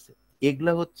দেখতেছে।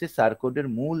 এগুলা হচ্ছে সার্কোডের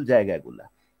মূল জায়গাগুলা,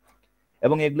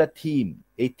 এবং এগুলা থিম।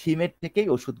 এই থিমের থেকেই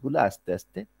ওষুধগুলো আস্তে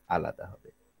আস্তে আলাদা হবে।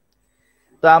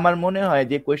 তো আমার মনে হয়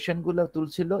যে কোয়েশ্চেনগুলো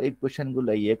তুলছিল, এই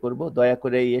কোয়েশ্চেনগুলো করব, দয়া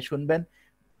করে শুনবেন,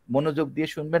 মনোযোগ দিয়ে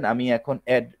শুনবেন। আমি এখন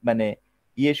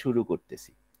শুরু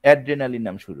করতেছি,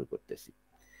 অ্যাড্রেনালিনাম শুরু করতেছি।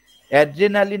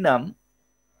 অ্যাড্রেনালিনাম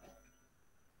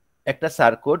একটা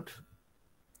সার্কোড,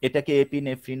 এটাকে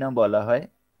এপিনেফ্রিনা বলা হয়।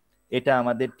 এটা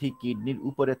আমাদের ঠিক কিডনির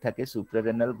উপরে থাকে,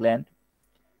 সুপ্রারেনাল গ্ল্যান্ড।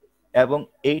 এবং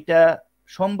এইটা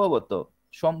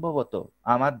সম্ভবত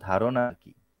আমার ধারণা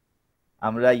কি,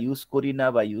 আমরা ইউজ করি না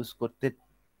বা ইউজ করতে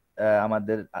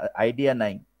আমাদের আইডিয়া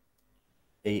নাই।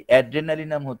 এই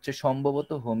অ্যাড্রেনালিনাম হচ্ছে সম্ভবত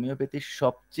হোমিওপ্যাথির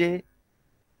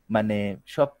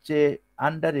সবচেয়ে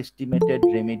আন্ডার এস্টিমেটেড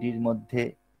রেমেডির মধ্যে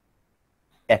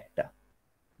একটা।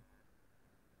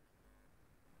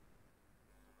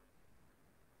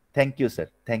 Thank you sir,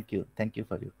 thank you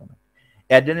for your comment.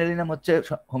 অ্যাড্রেনালিনাম হচ্ছে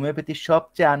হোমিওপ্যাথির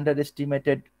সবচেয়ে আন্ডার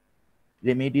এস্টিমেটেড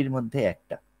রেমেডির মধ্যে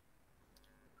একটা।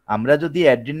 আমরা যদি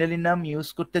অ্যাড্রেনালিনাম ইউজ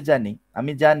করতে জানি,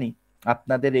 আমি জানি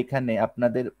আপনাদের এখানে,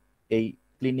 আপনাদের এই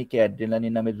ক্লিনিকে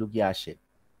অ্যাড্রেনালিনামের রোগী আসে,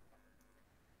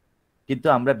 কিন্তু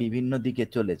আমরা বিভিন্ন দিকে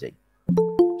চলে যাই।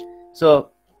 সো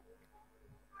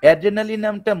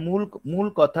অ্যাড্রেনালিনামটা মূল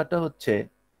কথাটা হচ্ছে,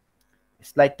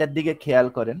 স্লাইডটার দিকে খেয়াল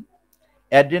করেন।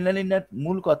 অ্যাড্রেনালিনের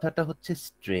মূল কথাটা হচ্ছে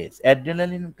স্ট্রেস।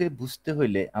 অ্যাড্রেনালিনকে বুঝতে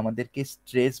হইলে আমাদেরকে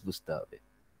স্ট্রেস বুঝতে হবে।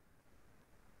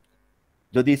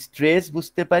 যদি স্ট্রেস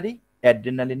বুঝতে পারি,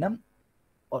 অ্যাড্রেনালিনাম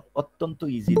অত্যন্ত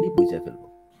ইজিলি বুঝে ফেলবো।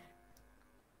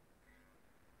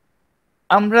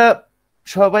 আমরা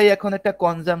সবাই এখন একটা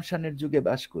কনজাম্পশনের যুগে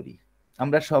বাস করি।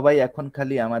 আমরা সবাই এখন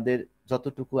খালি আমাদের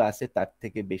যতটুকু আছে তার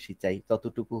থেকে বেশি চাই,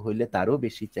 ততটুকু হইলে তারও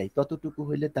বেশি চাই, ততটুকু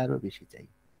হইলে তারও বেশি চাই।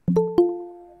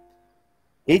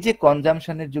 এই যে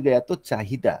কনজাম্পশনের যুগে এত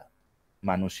চাহিদা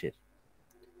মানুষের,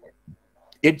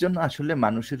 এর জন্য আসলে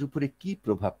মানুষের উপরে কি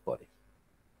প্রভাব পড়ে?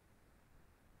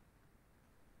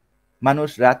 মানুষ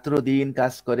রাত্র দিন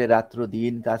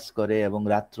কাজ করে এবং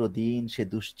রাত্র দিন সে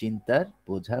দুশ্চিন্তার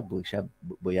বোঝা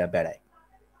বইয়া বেড়ায়।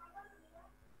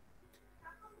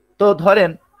 তো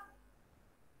ধরেন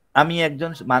আমি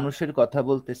একজন মানুষের কথা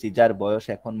বলতেছি যার বয়স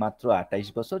এখন মাত্র 28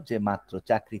 বছর, যে মাত্র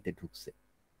চাকরিতে ঢুকছে।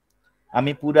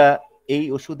 আমি পুরা এই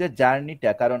ওষুধের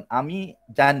জার্নিটা, কারণ আমি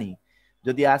জানি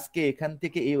যদি আজকে এখান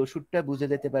থেকে এই ওষুধটা বুঝে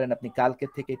যেতে পারেন, আপনি কালকে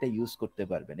থেকে এটা ইউজ করতে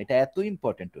পারবেন। এটা এত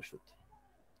ইম্পর্টেন্ট ওষুধ।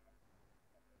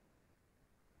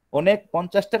 অনেক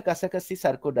 50টার কাছাকাছি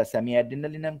সার্কোড আছে। আমি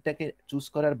অ্যাড্রেনালিনামটাকে চুজ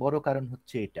করার বড় কারণ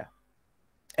হচ্ছে এটা,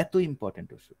 এত ইম্পর্টেন্ট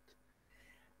ওষুধ।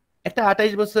 একটা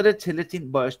 28 বছরের ছেলে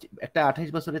বয়স, একটা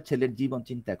 28 বছরের ছেলের জীবন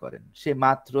চিন্তা করেন। সে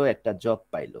মাত্র একটা জব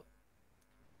পাইলো,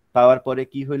 পাওয়ার পরে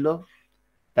কি হইলো,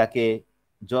 তাকে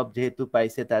জব যেহেতু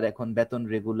পাইছে, তার এখন বেতন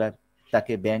রেগুলার,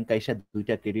 তাকে ব্যাংক আইসা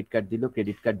 2টা ক্রেডিট কার্ড দিল।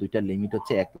 ক্রেডিট কার্ড 2টা লিমিট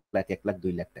হচ্ছে 1 লাখ, 1 লাখ,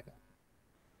 2 লাখ টাকা।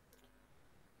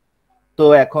 তো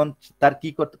এখন তার কি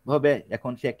করতে হবে?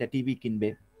 এখন সে একটা টিভি কিনবে,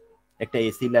 একটা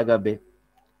এসি লাগাবে,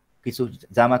 কিছু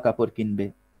জামা কাপড় কিনবে,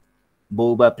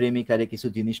 বউ বা প্রেমিকারে কিছু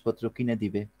জিনিসপত্র কিনে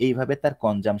দিবে। এইভাবে তার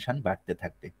কনজাম্পশন বাড়তে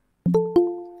থাকবে।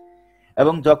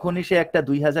 এবং যখনই সে একটা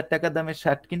 2000 টাকা দামের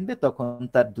শার্ট কিনবে, তখন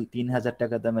তার 3000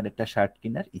 টাকা দামের একটা শার্ট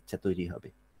কেনার ইচ্ছা তৈরি হবে।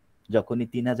 যখনই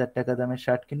 3000 টাকা দামের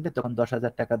শার্ট কিনবে, তখন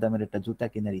 10,000 টাকা দামের একটা জুতা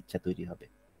কেনার ইচ্ছা তৈরি হবে।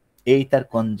 এই তার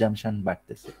কনজাম্পশন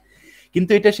বাড়তেছে।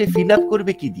 কিন্তু এটা সে ফিল আপ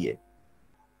করবে কি দিয়ে?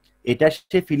 এটা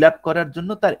সে ফিল আপ করার জন্য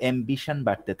তার অ্যাম্বিশন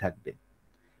বাড়তে থাকবে।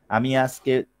 আমি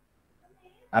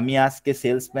আজকে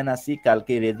সেলসম্যান আছি,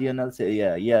 কালকে রিজিওনাল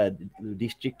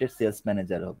ডিস্ট্রিক্টের সেলস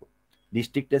ম্যানেজার হব।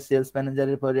 ডিস্ট্রিক্টের সেলস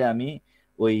ম্যানেজারের পরে আমি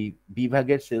ওই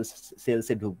বিভাগের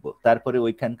সেলসে ঢুকবো, তারপরে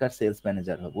ওইখানকার সেলস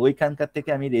ম্যানেজার হব, ওইখানকার থেকে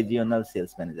আমি রিজিওনাল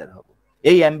সেলস ম্যানেজার হব।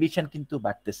 এই অ্যাম্বিশন কিন্তু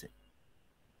বাড়তেছে।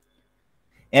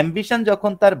 অ্যাম্বিশন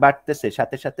যখন তার বাড়তেছে,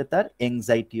 সাথে সাথে তার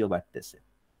এংজাইটিও বাড়তেছে।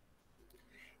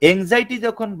 এংজাইটি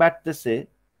যখন বাড়তেছে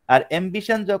আর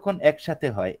অ্যাম্বিশন যখন একসাথে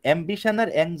হয়, অ্যাম্বিশন আর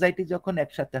অ্যাংজাইটি যখন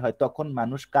একসাথে হয়, তখন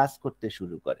মানুষ কাজ করতে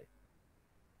শুরু করে।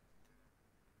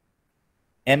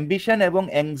 অ্যাম্বিশন এবং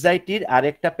অ্যাংজাইটির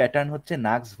আরেকটা প্যাটার্ন হচ্ছে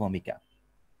নাক্স ভূমিকা।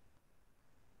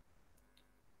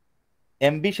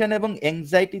 অ্যাম্বিশন এবং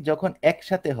অ্যাংজাইটি যখন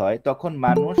একসাথে হয়, তখন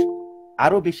মানুষ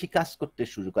আরো বেশি কাজ করতে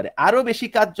শুরু করে। আরো বেশি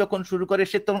কাজ যখন শুরু করে,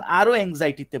 সে তখন আরো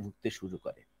অ্যাংজাইটিতে ভুগতে শুরু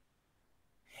করে।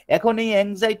 এখন এই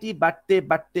অ্যাংজাইটি বাড়তে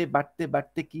বাড়তে বাড়তে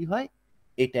বাড়তে কি হয়,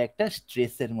 এটা একটা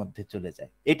স্ট্রেসের মধ্যে চলে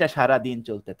যায়। এটা সারা দিন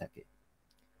চলতে থাকে।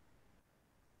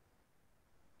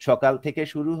 সকাল থেকে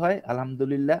শুরু হয়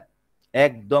আলহামদুলিল্লাহ,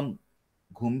 একদম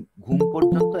ঘুম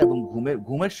পর্যন্ত, এবং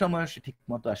ঘুমের সময় সে ঠিক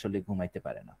মতো আসলে ঘুমাইতে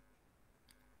পারে না।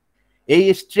 এই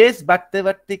স্ট্রেস বাড়তে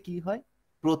বাড়তে কি হয়,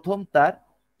 প্রথম তার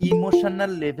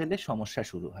ইমোশনাল লেভেলে সমস্যা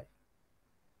শুরু হয়।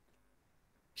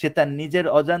 সে তার নিজের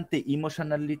অজান্তে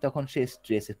ইমোশনালি তখন সে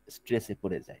স্ট্রেসে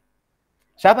পড়ে যায়।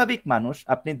 স্বাভাবিক মানুষ,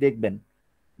 আপনি দেখবেন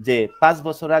যে 5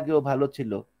 বছর আগেও ভালো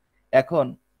ছিল, এখন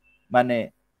মানে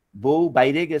বউ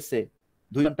বাইরে গেছে,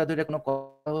 2 ঘন্টা ধরে কোনো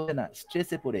কথা হচ্ছে না,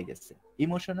 স্ট্রেসে পড়ে গেছে।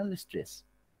 Emotional stress.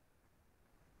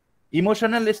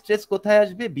 ইমোশনাল স্ট্রেস কোথায়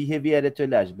আসবে? বিহেভিয়ারে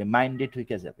চলে আসবে, মাইন্ডে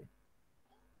ঢুকে যাবে,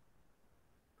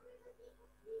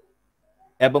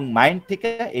 এবং মাইন্ড থেকে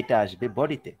এটা আসবে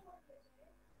বডিতে।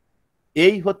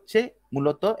 এই হচ্ছে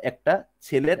মূলত একটা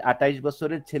ছেলের, 28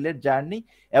 বছরের ছেলের জার্নি,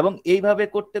 এবং এইভাবে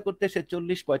করতে করতে সে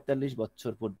 40-45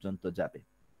 বছর পর্যন্ত যাবে।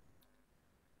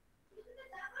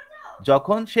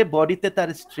 যখন সে বডিতে তার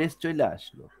স্ট্রেস চলে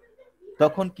আসলো,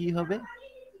 তখন কি হবে,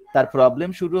 তার প্রবলেম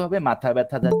শুরু হবে মাথা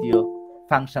ব্যথা জাতীয়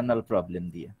ফাংশনাল প্রবলেম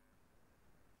দিয়ে।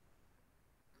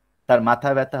 তার মাথা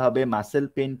ব্যথা হবে, মাসেল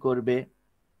পেইন করবে,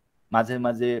 মাঝে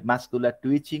মাঝে মাসকুলার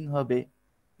টুইচিং হবে,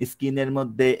 স্কিনের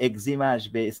মধ্যে একজিমা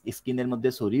আসবে, স্কিনের মধ্যে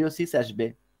সোরিওসিস আসবে।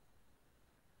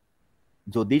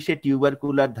 যদি সে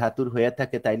টিউবারকুলার ধাতুর হয়ে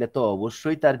থাকে, তাইলে তো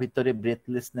অবশ্যই তার ভিতরে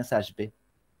ব্রেথলেসনেস আসবে,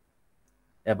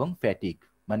 এবং ফ্যাটিক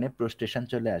মানে প্রস্টেশন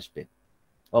চলে আসবে,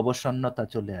 অবসন্নতা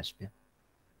চলে আসবে।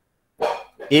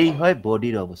 এই হয়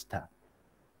বডির অবস্থা।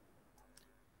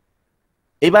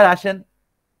 এবার আসেন,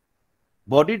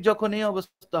 বডির যখন এই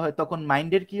অবস্থা হয়, তখন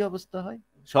মাইন্ডের কি অবস্থা হয়?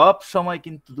 সব সময়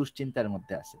কিন্তু দুশ্চিন্তার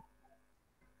মধ্যে আছে,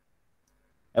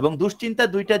 এবং দুশ্চিন্তা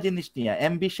দুইটা জিনিস নিয়ে,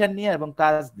 অ্যাম্বিশন নিয়ে এবং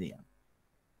কাজ নিয়ে।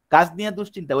 কাজ নিয়ে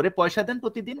দুশ্চিন্তা, ওরে পয়সা দেন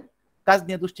প্রতিদিন, কাজ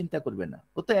নিয়ে দুশ্চিন্তা করবে না,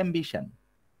 ও তো অ্যাম্বিশন।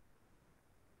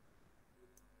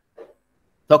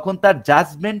 তখন তার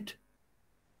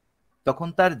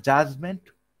জাজমেন্ট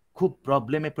খুব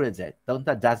প্রবলেমে পড়ে যায়, তখন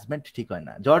তার জাজমেন্ট ঠিক হয়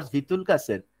না। জর্জ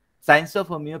ভিতুলকাসের সায়েন্স অফ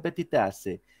হোমিওপ্যাথিতে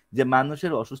আছে যে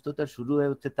মানুষের অসুস্থতা শুরু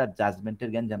হচ্ছে তার জাজমেন্টের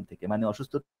গ্যাঞ্জাম থেকে। মানে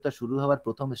অসুস্থতা শুরু হওয়ার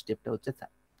প্রথম স্টেপটা হচ্ছে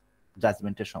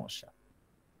জাজমেন্টের সমস্যা।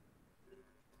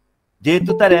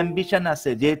 যেহেতু তার অ্যাম্বিশন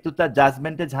আছে, যেহেতু তার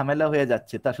জাজমেন্টে ঝামেলা হয়ে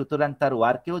যাচ্ছে, তা সুতরাং তার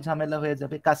ওয়ার্কেও ঝামেলা হয়ে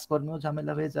যাবে, কাজকর্মেও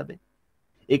ঝামেলা হয়ে যাবে।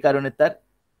 এই কারণে তার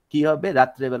কি হবে,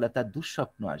 রাত্রেবেলা তার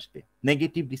দুঃস্বপ্ন আসবে,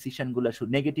 নেগেটিভ ডিসিশন গুলা,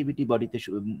 নেগেটিভিটি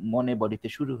বডিতে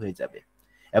শুরু হয়ে যাবে,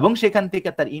 এবং সেখান থেকে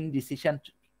তার ইনডিসিশন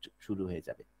শুরু হয়ে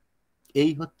যাবে।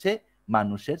 এই হচ্ছে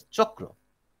মানুষের চক্র।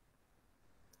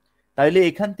 তাহলে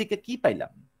এখান থেকে কি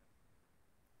পাইলাম?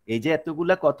 এই যে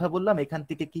এতগুলা কথা বললাম, এখান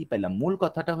থেকে কি পাইলাম? মূল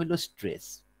কথাটা হলো স্ট্রেস।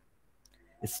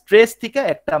 স্ট্রেস থেকে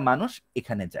একটা মানুষ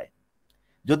এখানে যায়।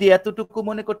 যদি এতটুকু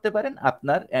মনে করতে পারেন,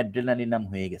 আপনার অ্যাড্রেনালিনাম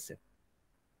হয়ে গেছে।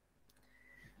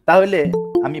 তাহলে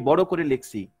আমি বড় করে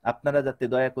লিখছি, আপনারা যাতে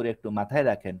দয়া করে একটু মাথায়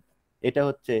রাখেন, এটা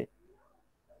হচ্ছে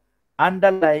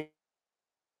আন্ডারলাইং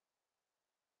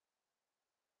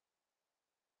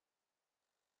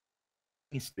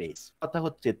স্ট্রেস। কথা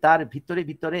হচ্ছে তার ভিতরে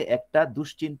ভিতরে একটা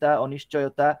দুশ্চিন্তা,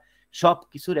 অনিশ্চয়তা,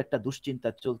 সবকিছুর একটা দুশ্চিন্তা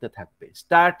চলতে থাকবে।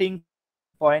 স্টার্টিং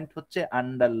পয়েন্ট হচ্ছে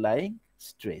আন্ডারলাইং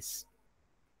স্ট্রেস।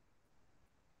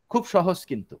 খুব সহজ,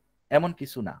 কিন্তু এমন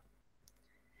কিছু না।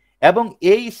 এবং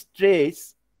এই স্ট্রেস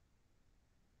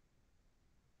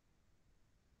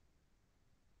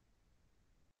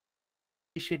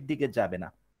দিকে যাবে না।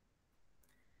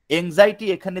 এংজাইটি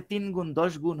এখানে 3 গুণ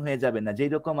 10 গুণ হয়ে যাবে না,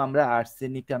 যেই রকম আমরা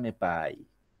আর্সেনিকামে পাই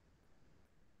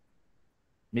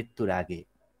মৃত্যুর আগে।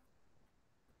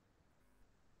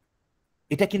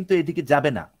 এটা কিন্তু এদিকে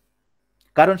যাবে না,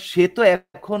 কারণ সে তো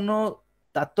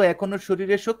তার তো এখনো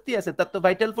শরীরে শক্তি আছে, তার তো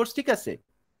ভাইটাল ফোর্স ঠিক আছে।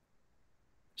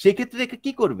 সেক্ষেত্রে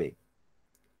কি করবে?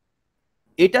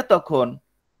 এটা তখন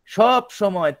সব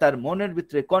সময় তার মনের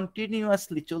ভিতরে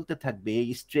কন্টিনিউয়াসলি চলতে থাকবে, এই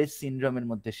স্ট্রেস সিনড্রোমের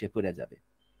মধ্যে সে পড়ে যাবে।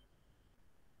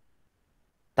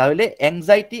 তাহলে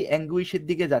অ্যাংজাইটি অ্যাঙ্গুইশের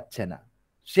দিকে যাচ্ছে না,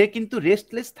 সে কিন্তু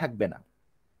রেস্টলেস থাকবে না।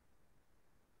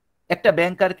 একটা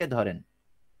ব্যাংকারকে ধরেন,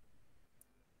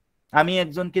 আমি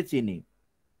একজনকে চিনি,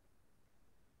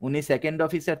 উনি সেকেন্ড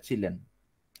অফিসার ছিলেন,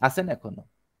 আছেন এখনো,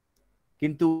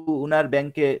 কিন্তু উনার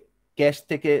ব্যাংকে ক্যাশ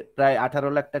থেকে প্রায়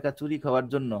 18 লাখ টাকা চুরি খাওয়ার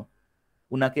জন্য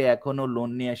উনাকে এখনো লোন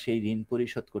নিয়ে সেই ঋণ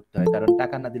পরিশোধ করতে হয়, কারণ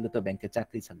টাকা না দিলে তো ব্যাংকে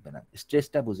চাকরি থাকবে না।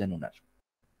 স্ট্রেসটা বুঝেন উনার।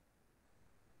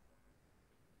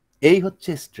 এই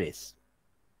হচ্ছে স্ট্রেস।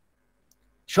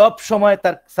 সব সময়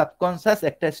তার সাবকনসিয়াস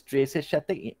একটা স্ট্রেসের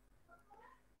সাথে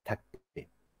থাকবে,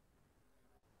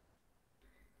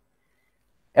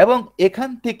 এবং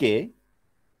এখান থেকে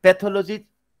প্যাথোলজি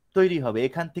তৈরি হবে,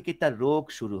 এখান থেকে তার রোগ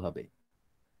শুরু হবে।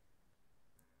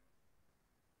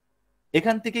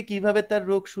 এখান থেকে কিভাবে তার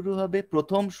রোগ শুরু হবে?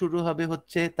 প্রথম শুরু হবে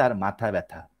হচ্ছে তার মাথা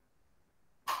ব্যথা।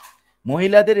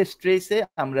 মহিলাদের স্ট্রেসে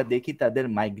আমরা দেখি তাদের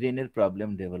মাইগ্রেনের প্রবলেম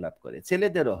ডেভেলপ করে,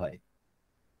 ছেলেদেরও হয়,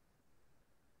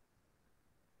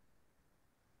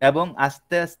 এবং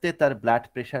আস্তে আস্তে তার ব্লাড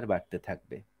প্রেশার বাড়তে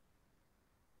থাকবে।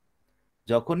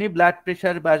 যখনই ব্লাড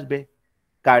প্রেশার বাড়বে,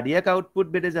 কার্ডিয়াক আউটপুট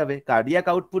বেড়ে যাবে। কার্ডিয়াক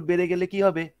আউটপুট বেড়ে গেলে কি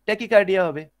হবে? ট্যাকিকার্ডিয়া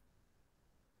হবে,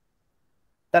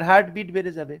 তার হার্টবিট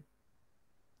বেড়ে যাবে।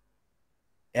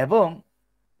 এবং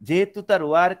যেহেতু তার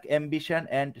ওয়ার্ক, অ্যাম্বিশন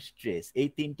অ্যান্ড স্ট্রেস, এই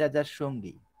তিনটা যার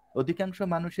সঙ্গী, অধিকাংশ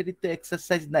মানুষেরই তো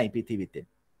এক্সারসাইজ নাই পৃথিবীতে,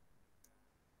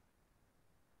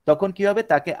 তখন কি হবে?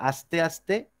 তাকে আস্তে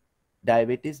আস্তে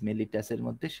ডায়াবেটিস মেলিটাসের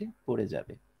মধ্যে সে পড়ে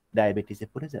যাবে, ডায়াবেটিসে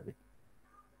পড়ে যাবে।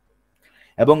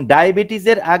 এবং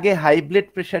ডায়াবেটিসের আগে হাই ব্লাড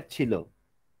প্রেশার ছিল,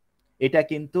 এটা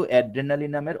কিন্তু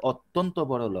অ্যাড্রেনালিনামের অত্যন্ত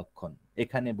বড় লক্ষণ,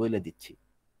 এখানে বলে দিচ্ছি।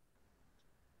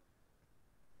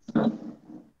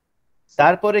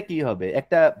 তারপরে কি হবে?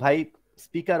 একটা ভাই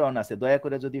স্পিকার অন আছে, দয়া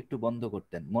করে যদি একটু বন্ধ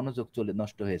করতেন, মনোযোগ চলে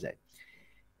নষ্ট হয়ে যায়।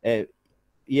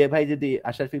 ইয়ে ভাই যদি,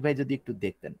 আশরাফি ভাই যদি একটু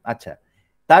দেখতেন। আচ্ছা,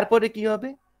 তারপরে কি হবে?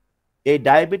 এই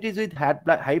ডায়াবেটিস উইথ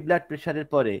হাই ব্লাড প্রেশারের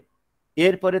পরে,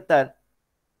 এরপরে তার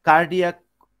কার্ডিয়াক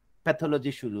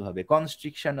প্যাথোলজি শুরু হবে,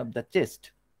 কনস্ট্রিকশন অফ দ্য চেস্ট,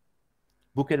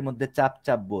 বুকের মধ্যে চাপ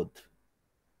চাপ বোধ,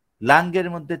 লাঙ্গের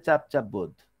মধ্যে চাপ চাপ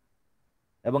বোধ,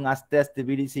 এবং আস্তে আস্তে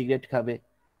বিড়ি সিগারেট খাবে,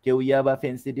 কেউ ইয়াবা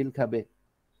ফেন্সিডিল খাবে।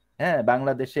 হ্যাঁ,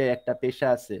 বাংলাদেশে একটা পেশা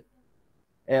আছে,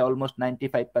 অলমোস্ট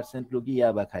 95% লোকই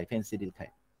ইয়াবা খায়, ফেন্সিডিল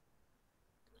খায়।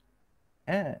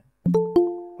 হ্যাঁ,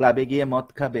 ক্লাবে গিয়ে মদ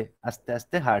খাবে, আস্তে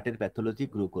আস্তে হার্টের প্যাথোলজি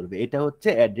গ্রো করবে। এটা হচ্ছে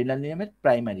অ্যাড্রিনালিনামের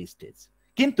প্রাইমারি স্টেজ।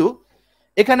 কিন্তু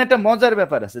এখানে একটা মজার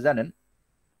ব্যাপার আছে জানেন,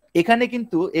 এখানে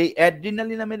কিন্তু এই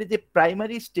অ্যাড্রিনালিনামের যে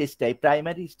প্রাইমারি স্টেজটা, এই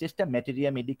প্রাইমারি স্টেজটা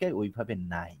ম্যাটেরিয়া মেডিকায় ওইভাবে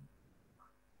নাই।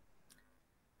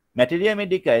 ম্যাটেরিয়া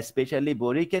মেডিকায়, স্পেশালি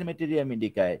বোরিকের ম্যাটেরিয়া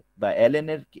মেডিকায় বা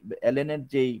এলেনের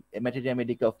যেই materia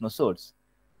Medica of no source,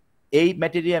 এই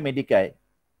ম্যাটেরিয়া মেডিকায়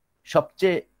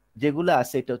সবচেয়ে যেগুলো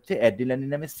আছে এটা হচ্ছে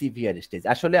অ্যাড্রিনালিনামের সিভিয়ার স্টেজ।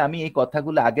 আসলে আমি এই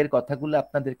কথাগুলো, আগের কথাগুলো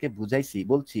আপনাদেরকে বুঝাইছি,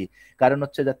 বলছি, কারণ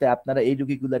হচ্ছে যাতে আপনারা এই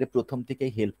রোগীগুলারে প্রথম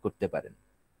থেকেই হেল্প করতে পারেন,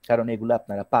 কারণ এগুলো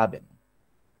আপনারা পাবেন।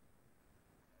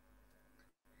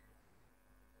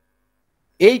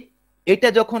 এটা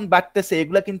যখন বাড়তেছে,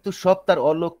 এগুলা কিন্তু সব তার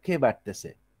অলক্ষ্যে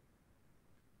বাড়তেছে।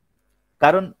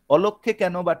 কারণ অলক্ষ্যে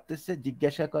কেন বাড়তেছে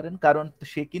জিজ্ঞাসা করেন, কারণ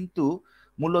সে কিন্তু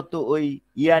মূলত ওই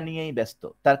ইয়া নিয়েই ব্যস্ত,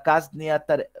 তার কাজ নিয়ে,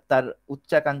 তার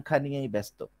উচ্চাকাঙ্ক্ষা নিয়েই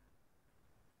ব্যস্ত।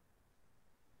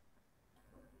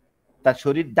 তার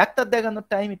শরীর, ডাক্তার দেখানোর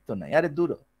টাইম তো নাই, আরে দূর,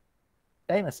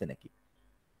 টাইম আছে নাকি?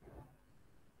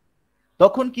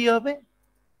 তখন কি হবে?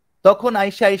 তখন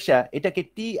আইসা এটাকে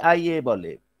TIA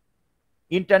বলে,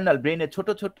 ইন্টারনাল ব্রেনে ছোট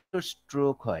ছোট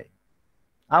স্ট্রোক হয়।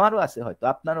 আমারও আছে, হয়তো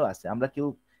আপনারও আছে, আমরা কেউ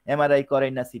MRI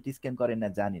করাই না, সিটি স্ক্যান করাই না,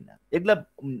 জানি না। এগুলা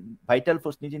ভাইটাল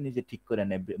ফোর্স নিজে নিজে ঠিক করে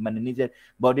নেয়, মানে নিজের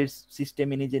বডির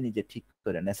সিস্টেমে নিজে নিজে ঠিক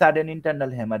করে নেয়। সাডেন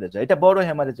ইন্টারনাল হ্যামারেজ হয়, এটা বড়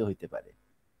হ্যামারেজও হইতে পারে।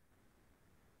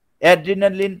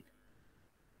 অ্যাড্রিনালিন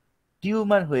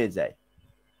টিউমার হয়ে যায়।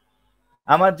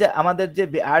 আমাদের যে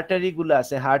আর্টারি গুলো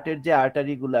আছে, হার্টের যে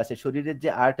আর্টারি গুলো আছে, শরীরের যে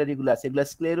আর্টারি গুলো আছে, এগুলো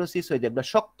স্ক্লেরোসিস হয়ে যায়, এগুলো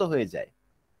শক্ত হয়ে যায়।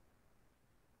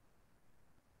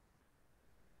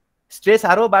 স্ট্রেস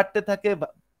আরো বাড়তে থাকে,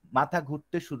 মাথা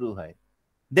ঘুরতে শুরু হয়।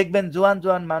 দেখবেন জোয়ান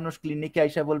জোয়ান মানুষ ক্লিনিকে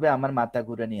আইসা বলবে আমার মাথা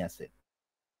ঘুরানি আছে।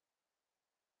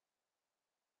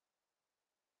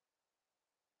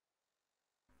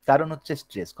 কারণ হচ্ছে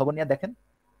স্ট্রেস। খবর নিয়ে দেখেন,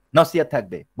 নসিয়া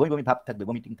থাকবে, বমি বমি ভাব থাকবে,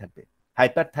 ভমিটিং থাকবে,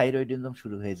 হাইপার থাইরয়েডিজম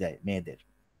শুরু হয়ে যায় মেয়েদের।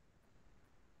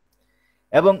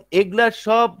 এবং এগুলা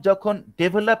সব যখন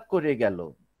ডেভেলপ করে গেল,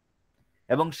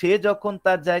 এবং সে যখন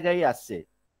তার জায়গায় আসছে,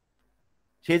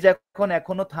 সে যখন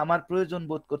এখনো থামার প্রয়োজন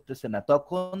বোধ করতেছে না,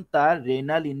 তখন তার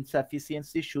রেনাল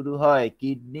ইনসাফিসিয়েন্সি শুরু হয়,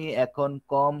 কিডনি এখন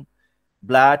কম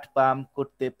ব্লাড পাম্প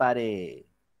করতে পারে।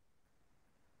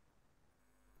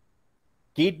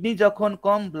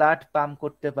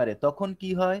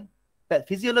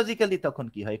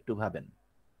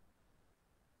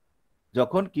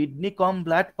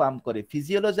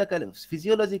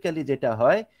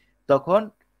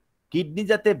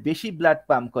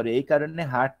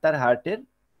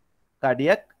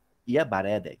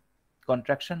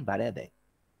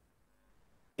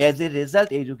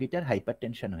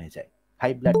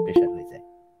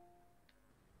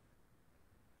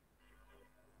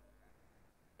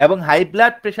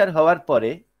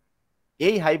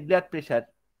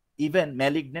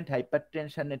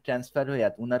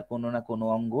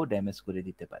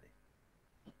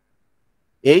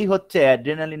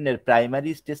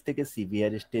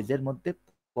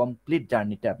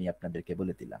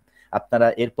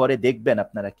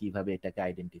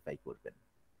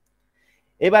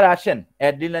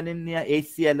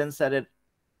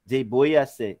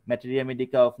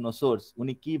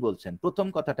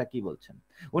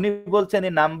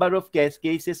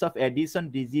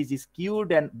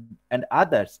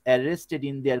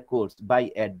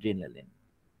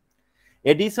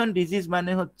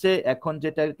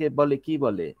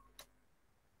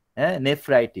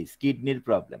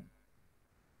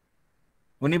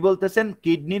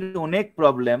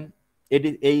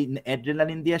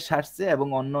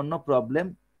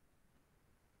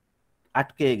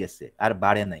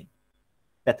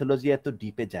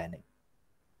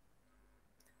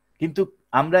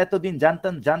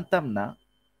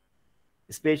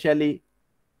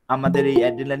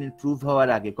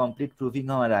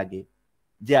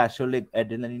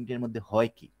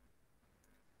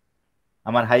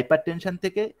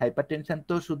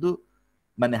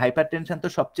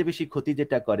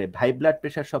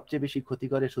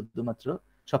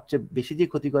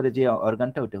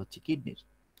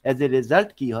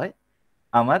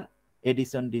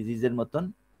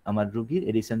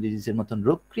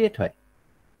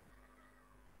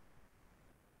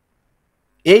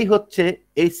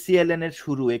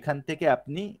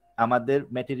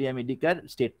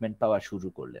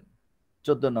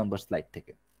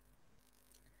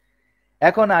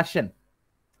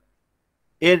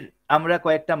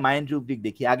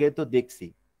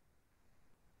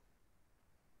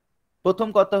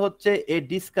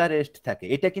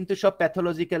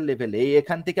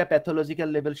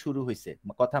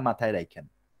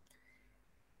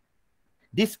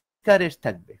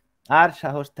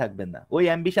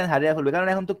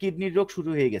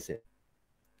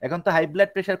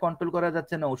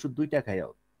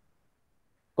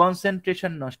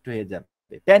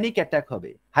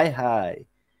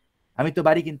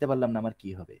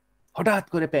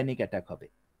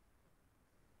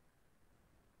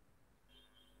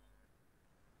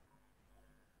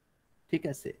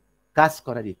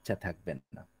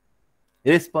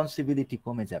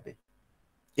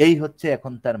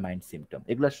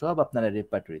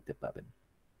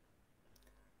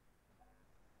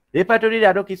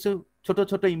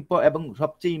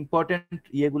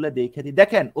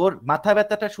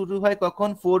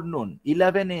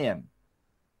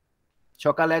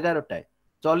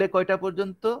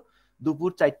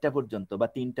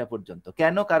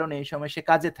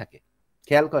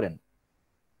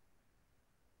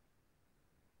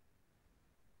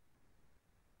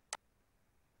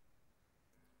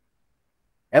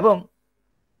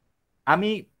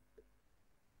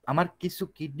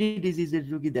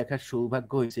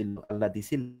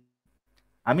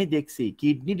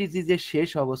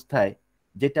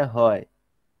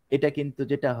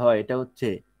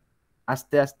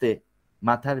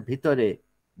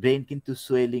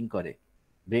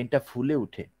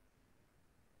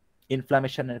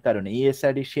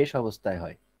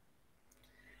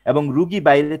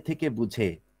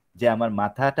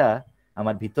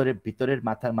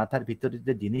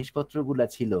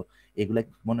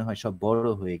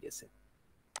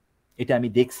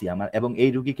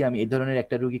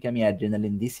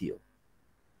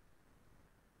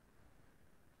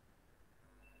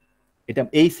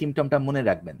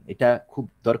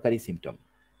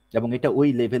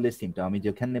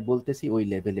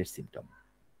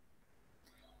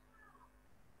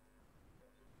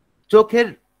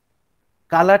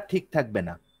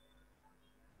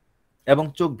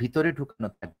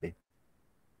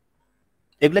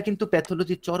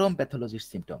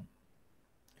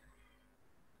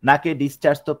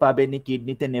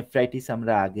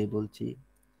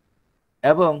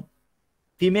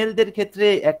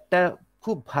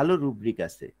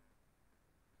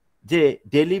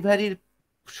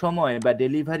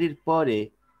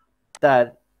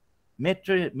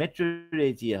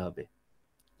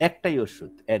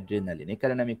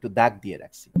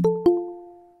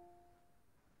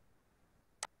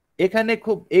 এখানে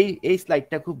খুব এই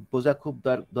স্লাইডটা খুব বোঝা খুব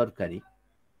দরকারি।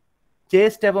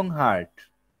 চেস্ট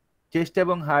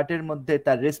এবং হার্টের মধ্যে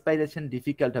তার রেসপিরেশন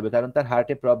ডিফিকাল্ট হবে, কারণ তার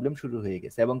হার্টে প্রবলেম শুরু হয়ে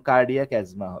গেছে, এবং কার্ডিয়াক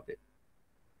অ্যাজমা হবে।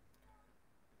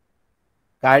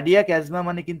 কার্ডিয়াক অ্যাজমা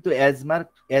মানে কিন্তু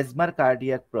অ্যাজমার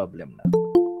কার্ডিয়াক প্রবলেম না।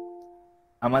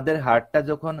 আমাদের হার্টটা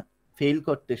যখন ফেল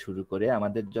করতে শুরু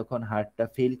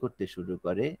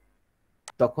করে,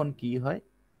 তখন কি হয়?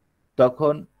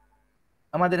 তখন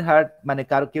আমাদের হার্ট মানে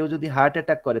কেউ যদি হার্ট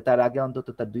অ্যাটাক করে, তার আগে অন্তত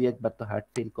তার 2-1 বার তো হার্ট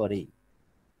ফেল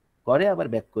করে আবার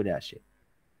ব্যাক করে আসে।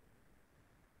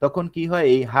 তখন কি হয়?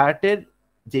 এই হার্টের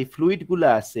যে ফ্লুইড গুলা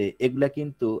আছে, এগুলা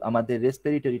কিন্তু আমাদের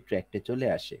রেসপিরেটরি ট্র্যাক্টে চলে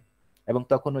আসে, এবং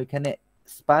তখন ওইখানে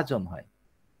স্পাজম হয়,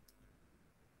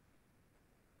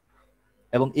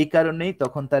 এবং এই কারণেই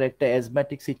তখন তার একটা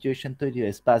অ্যাজমাটিক সিচুয়েশন তৈরি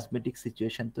হয়, স্পাজমেটিক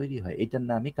সিচুয়েশন তৈরি হয়। এটার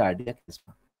নামই কার্ডিয়াক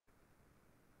অ্যাজমা।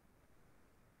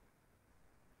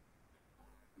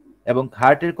 এবং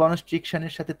হার্টের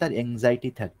কনস্ট্রিকশনের সাথে তার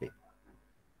অ্যাংজাইটি থাকবে।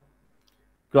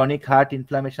 ক্রনিক হার্ট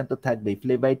ইনফ্লামেশন তো থাকবেই।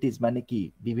 ফ্লেবাইটিস মানে কি?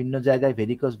 বিভিন্ন জায়গায়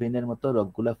ভেরিকোজ ভেনের মতো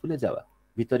রগগুলা ফুলে যাওয়া,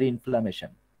 ভিতরে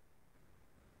ইনফ্লামেশন,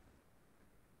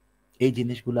 এই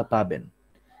জিনিসগুলা পাবেন।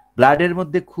 ব্লাডের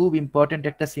মধ্যে খুব ইম্পর্টেন্ট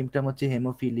একটা সিমটম হচ্ছে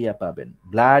হেমোফিলিয়া পাবেন।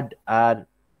 ব্লাড আর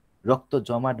রক্ত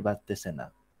জমাট বাঁধতেছে না,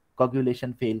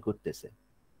 কগুলেশন ফেল করতেছে।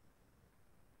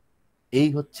 এই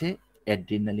হচ্ছে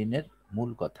অ্যাড্রিনালিনের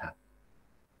মূল কথা।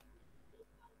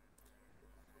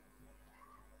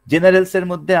 জেনারেলস এর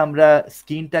মধ্যে আমরা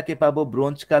স্কিনটাকে পাবো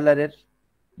ব্রোঞ্জ কালারের,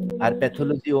 আর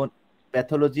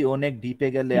প্যাথোলজি অনেক ডিপে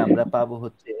গেলে আমরা পাবো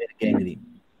হচ্ছে এর গ্যাংগ্রিন।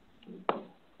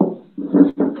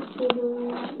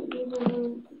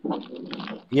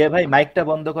 ভাই মাইকটা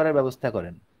বন্ধ করার ব্যবস্থা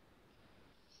করেন,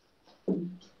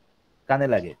 কানে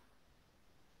লাগে।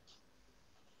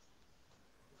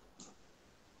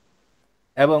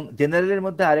 এবং জেনারেলের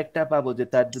মধ্যে আরেকটা পাবো যে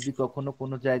তার যদি কখনো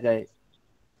কোনো জায়গায়,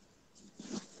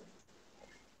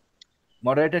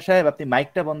 মডারেটর সাহেব আপনি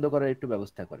মাইকটা বন্ধ করার একটু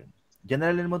ব্যবস্থা করেন।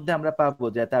 জেনারেলের মধ্যে আমরা পাবো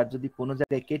যে তার যদি কোনো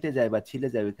জায়গায় কেটে যায় বা ছিলে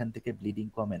যায়, ওইখান থেকে ব্লিডিং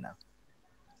কমে না।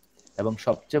 এবং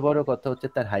সবচেয়ে বড় কথা হচ্ছে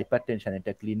তার হাইপার টেনশন,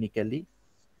 এটা ক্লিনিক্যালি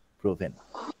প্রুভেন।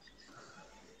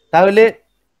 তাহলে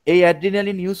এই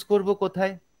অ্যাড্রিনালিন ইউজ করব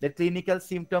কোথায়? এর ক্লিনিক্যাল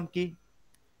সিমটম কি?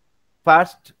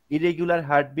 ফার্স্ট, ইরেগুলার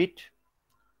হার্টবিট,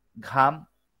 ঘাম,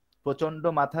 প্রচন্ড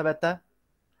মাথা ব্যথা,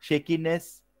 শেকিনেস,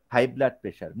 হাই ব্লাড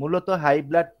প্রেশার। মূলত high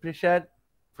blood pressure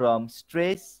from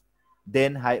stress,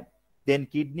 then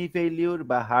kidney failure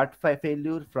বা heart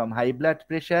failure from high blood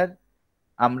pressure.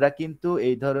 আমরা কিন্তু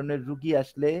এই ধরনের রুগী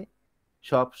আসলে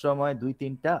সব সময়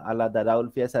 2-3টা আলাদা,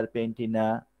 রাউলফিয়া সারপেন্টিনা,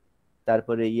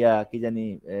 তারপরে কি জানি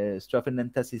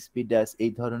স্ট্রফেনান্থাস স্পিডাস,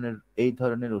 এই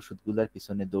ধরনের ওষুধগুলোর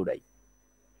পিছনে দৌড়াই।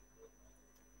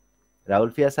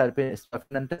 রাউলফিয়া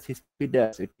স্ট্রফেনান্থাস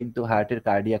স্পিডাস কিন্তু হার্টের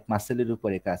কার্ডিয়াক মাসেলের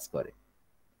উপরে কাজ করে,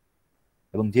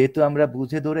 এবং যেহেতু আমরা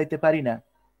বুঝে দৌড়াইতে পারি না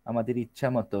আমাদের ইচ্ছা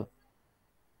মতো,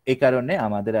 এই কারণে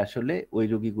আমাদের আসলে ওই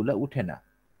রোগীগুলা উঠে না।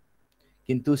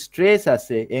 কিন্তু স্ট্রেস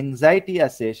আছে, এংজাইটি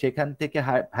আছে, সেখান থেকে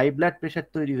হাই ব্লাড প্রেশার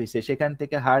তৈরি হয়েছে, সেখান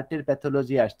থেকে হার্টের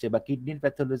প্যাথোলজি আসছে বা কিডনির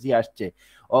প্যাথোলজি আসছে,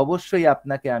 অবশ্যই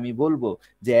আপনাকে আমি বলবো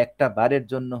যে একটা বারের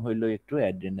জন্য হইলো একটু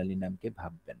অ্যাড্রেনালিনামকে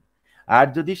ভাববেন। আর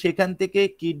যদি সেখান থেকে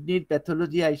কিডনির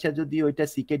প্যাথোলজি আইসা যদি ওইটা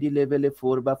সিকেডি লেভেলে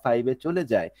 4 বা 5-এ চলে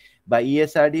যায় বা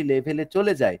ইএসআরডি লেভেলে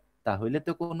চলে যায়, তাহলে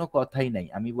তো কোনো কথাই নাই,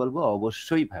 আমি বলবো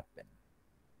অবশ্যই ভাববেন।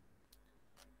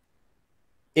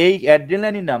 এই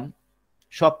অ্যাড্রেনালিনাম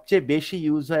সবচেয়ে বেশি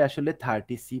ইউজ হয় আসলে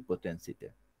 30C পোটেন্সিতে।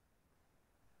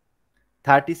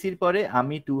 30Cর পরে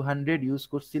আমি 200 ইউজ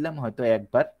করছিলাম হয়তো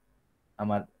একবার,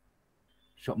 আমার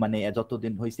মানে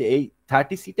যতদিন হয়েছে এই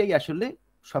 30Cটাই আসলে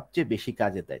সবচেয়ে বেশি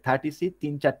কাজে দেয়। 30C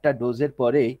 3-4টা ডোজের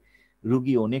পরে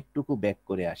রুগী অনেকটুকু ব্যাক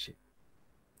করে আসে,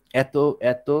 এত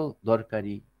এত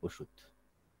দরকারি ওষুধ।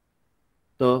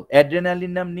 তো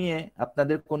অ্যাড্রেনালিনাম নিয়ে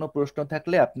আপনাদের কোনো প্রশ্ন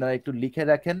থাকলে আপনারা একটু লিখে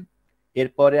রাখেন।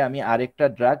 এরপরে আমি আরেকটা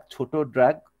ড্রাগ, ছোট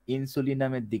ড্রাগ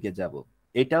ইনসুলিনামের দিকে যাব।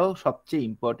 এটাও সবচেয়ে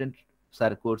ইম্পর্টেন্ট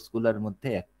সার্কোডস গুলোর মধ্যে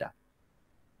একটা।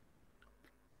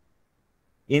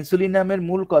 ইনসুলিনামের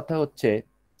মূল কথা হচ্ছে,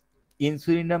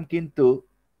 ইনসুলিনাম কিন্তু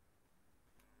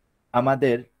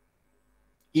আমাদের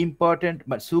ইম্পর্টেন্ট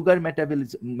সুগার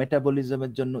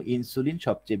মেটাবলিজমের জন্য ইনসুলিন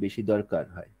সবচেয়ে বেশি দরকার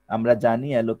হয়। আমরা জানি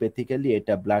অ্যালোপ্যাথিক্যালি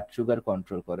এটা ব্লাড সুগার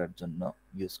কন্ট্রোল করার জন্য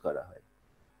ইউজ করা হয়,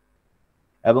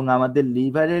 এবং আমাদের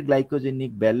লিভারের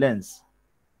গ্লাইকোজেনিক ব্যালেন্স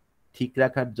ঠিক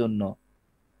রাখার জন্য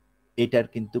এটার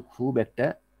কিন্তু খুব একটা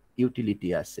ইউটিলিটি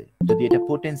আছে যদি এটা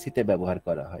পোটেন্সিতে ব্যবহার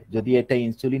করা হয়। যদি এটা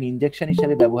ইনসুলিন ইনজেকশন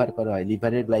হিসেবে ব্যবহার করা হয়,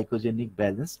 লিভারের গ্লাইকোজেনিক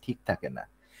ব্যালেন্স ঠিক থাকে না।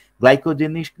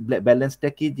 গ্লাইকোজেনিক ব্যালেন্সটা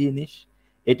কি জিনিস?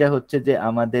 এটা হচ্ছে যে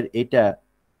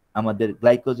আমাদের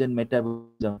গ্লাইকোজেন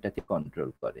মেটাবলিজমটাকে কন্ট্রোল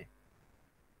করে,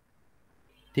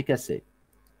 ঠিক আছে?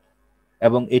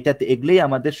 এবং এটাতে এগুলোই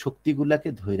আমাদের শক্তিগুলাকে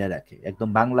ধরে রাখে। একদম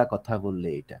বাংলা কথা বললে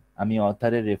এটা, আমি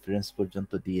অথারের রেফারেন্স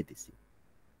পর্যন্ত দিয়ে দিছি।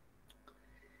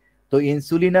 তো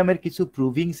ইনসুলিনামের কিছু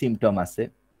প্রুভিং সিমটম আছে।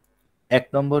 এক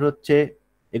নম্বর হচ্ছে,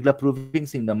 এগুলা প্রুভিং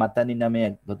সিমটম, মাতানি নামে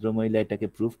এক ভদ্রমহিলা এটাকে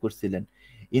প্রুভ করছিলেন।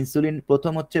 ইনসুলিন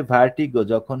প্রথম হচ্ছে ভার্টিগো,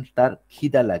 যখন তার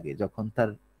খিদা লাগে, যখন তার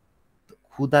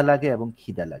ক্ষুধা লাগে এবং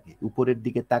খিদা লাগে, উপরের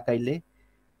দিকে তাকাইলে,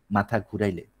 মাথা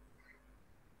ঘুরাইলে,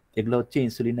 এগুলো হচ্ছে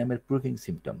ইনসুলিনামের প্রুভিং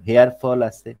সিমটম। হেয়ার ফল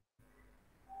আছে,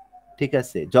 ঠিক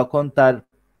আছে, যখন তার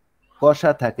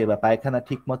কষা থাকে বা পায়খানা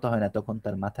ঠিক মতো হয় না তখন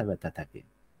তার মাথা ব্যথা থাকে।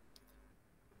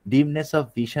 ডিমনেস অফ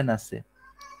ভিশন আছে,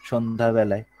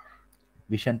 সন্ধ্যাবেলায়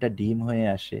ভিশনটা ডিম হয়ে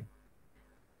আসে।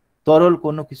 তরল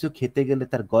কোনো কিছু খেতে গেলে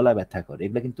তার গলা ব্যথা করে,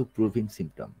 এগুলো কিন্তু প্রুভিং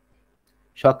সিমটম।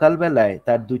 সকালবেলায়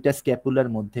তার দুইটা স্ক্যাপুলার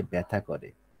মধ্যে ব্যথা করে,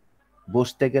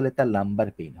 বসতে গেলে তার লাম্বার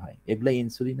পেইন হয়, এগুলো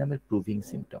ইনসুলিনামের proving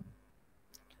symptom.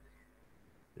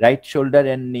 Right shoulder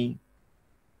and নি,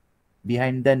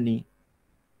 বিহাইন্ড দ্য নি,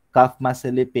 calf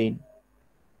মাসেলে pain,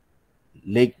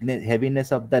 leg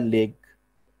heaviness of the leg,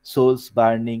 soles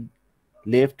burning,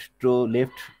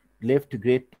 left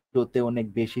great টোতে অনেক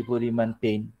বেশি পরিমাণ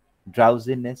পেইন,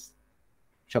 ড্রাউজিনেস,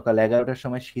 সকাল 11টার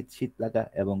সময় শীত শীত লাগা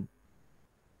এবং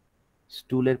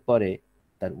স্টুলের পরে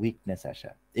তার উইকনেস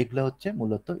আসা, এগুলো হচ্ছে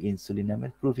মূলত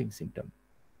ইনসুলিনামের প্রুভিং সিমটম।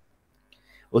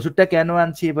 ওষুধটা কেন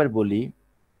আনছি এবার বলি,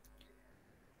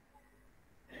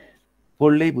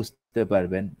 পড়লেই বুঝতে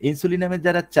পারবেন। ইনসুলিনামের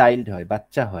যারা চাইল্ড হয়,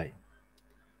 বাচ্চা হয়,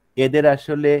 এদের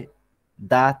আসলে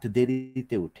দাঁত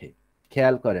দেরিতে উঠে।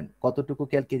 খেয়াল করেন কতটুকু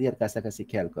ক্যালকেরিয়ার কাছাকাছি,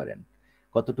 খেয়াল করেন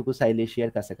কতটুকু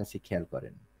সাইলেশিয়ার কাছাকাছি, খেয়াল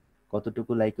করেন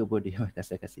কতটুকু লাইকোপোডিয়ামের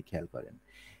কাছাকাছি, খেয়াল করেন।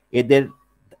 এদের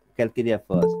ক্যালকেরিয়া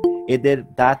ফার্স্ট, এদের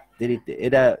দাঁত দেরিতে,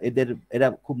 এরা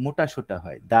খুব মোটা সোটা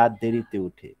হয়, দাঁত দেরিতে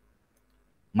উঠে,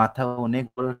 মাথা অনেক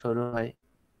বড় সড়ো হয়,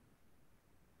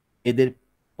 এদের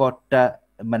পটটা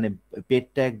মানে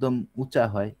পেটটা একদম উঁচা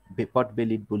হয়, পট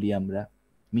বেলিড বলি আমরা,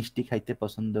 মিষ্টি খাইতে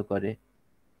পছন্দ করে,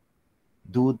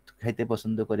 দুধ খাইতে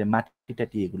পছন্দ করে, মাটি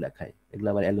টাটি এগুলা খায়, এগুলো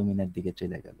আবার অ্যালুমিনার দিকে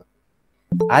চলে গেল।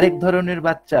 আরেক ধরনের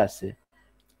বাচ্চা আছে,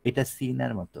 এটা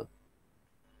সিনার মতো।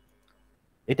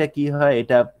 এটা কি হয়,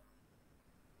 এটা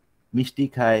মিষ্টি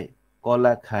খায়,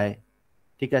 কলা খায়,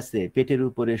 ঠিক আছে, পেটের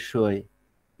উপরে শোয়,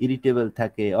 ইরিটেবল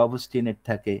থাকে, অবস্টিনেট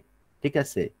থাকে, ঠিক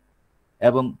আছে।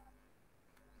 এবং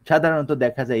সাধারণত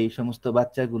দেখা যায় এই সমস্ত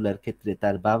বাচ্চাগুলার ক্ষেত্রে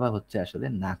তার বাবা হচ্ছে আসলে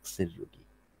নাক্সের রোগী।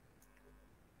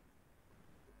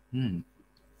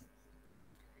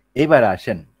 এবার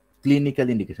আসেন ক্লিনিক্যাল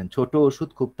ইন্ডিকেশন। ছোট ওষুধ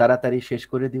খুব তাড়াতাড়ি শেষ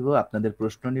করে দিব, আপনাদের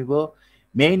প্রশ্ন নিব।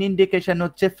 মেইন ইন্ডিকেশন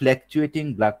হচ্ছে ফ্ল্যাকচুয়েটিং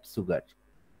ব্লাড সুগার।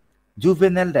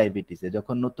 জুভেনাল ডায়াবেটিসে,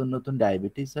 যখন নতুন নতুন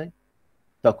ডায়াবেটিস হয়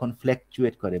তখন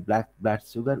ফ্ল্যাকচুয়েট করে ব্লাড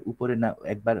সুগার, উপরে না,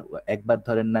 একবার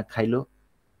ধরেন না খাইলো,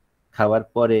 খাওয়ার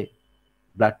পরে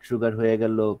ব্লাড সুগার হয়ে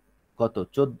গেল কত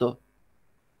 14,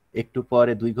 একটু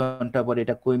পরে 2 ঘন্টা পরে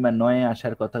এটা কইমা 9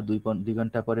 আসার কথা, 2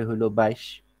 ঘন্টা পরে হইলো 22,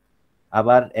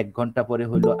 আবার 1 ঘন্টা পরে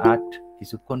হইলো 8,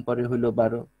 কিছুক্ষণ পরে হইলো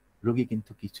 12। রোগী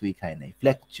কিন্তু কিছুই খায় নাই,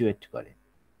 ফ্ল্যাকচুয়েট করে।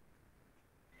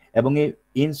 এবং এই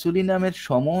ইনসুলিনামের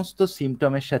সমস্ত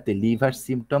সিমটমের সাথে লিভার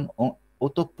সিমটম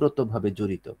ওতপ্রোতভাবে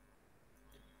জড়িত।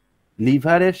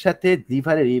 লিভারের সাথে,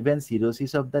 লিভারের ইভেন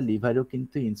সিরোসিস অফ দ্য লিভারও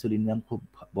কিন্তু ইনসুলিনাম খুব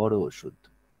বড় ওষুধ,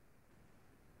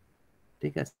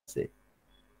 ঠিক আছে।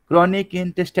 ক্রনিক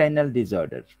ইন্টেস্টাইনাল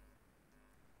ডিসঅর্ডার,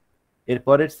 এর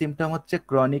পরের সিমটম হচ্ছে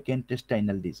ক্রনিক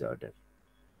ইন্টেস্টাইনাল ডিসঅর্ডার।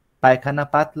 পায়খানা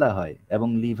পাতলা হয় এবং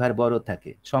লিভার বড়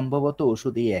থাকে, সম্ভবত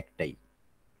ওষুধ এই একটাই,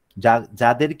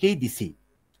 যাদেরকেই দিছি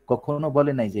কখনো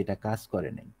বলে নাই যে এটা কাজ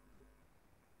করে নাই।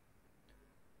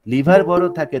 লিভার বড়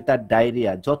থাকে, তার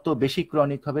ডায়রিয়া যত বেশি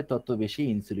ক্রনিক হবে তত বেশি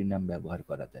ইনসুলিনাম ব্যবহার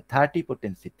করা যায়। 30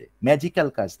 পোটেন্সিতে ম্যাজিক্যাল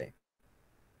কাজ দেয়,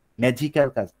 ম্যাজিক্যাল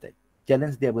কাজ দেয়,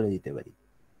 চ্যালেঞ্জ দিয়ে বলে দিতে পারি,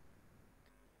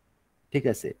 ঠিক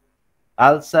আছে।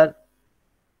 আলসার,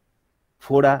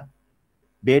 ফোড়া,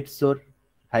 বেড সোর,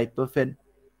 হাইপোফেন,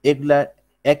 এগুলা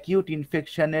অ্যাকিউট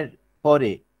ইনফেকশনের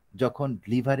পরে যখন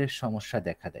লিভারের সমস্যা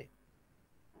দেখা দেয়,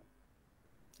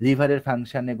 লিভারের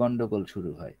ফাংশনে গন্ডগোল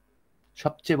শুরু হয়,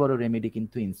 সবচেয়ে বড় রেমেডি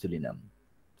কিন্তু ইনসুলিনাম,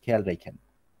 খেয়াল রাখেন।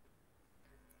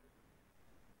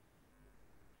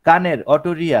 কানের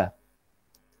অটোরিয়া,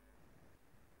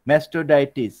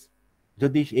 ম্যাস্টোডাইটিস,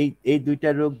 যদি এই দুইটা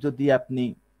রোগ যদি আপনি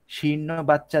শীর্ণ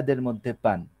বাচ্চাদের মধ্যে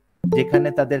পান, যেখানে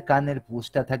তাদের কানের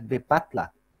পুঁজটা থাকবে পাতলা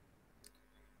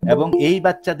এবং এই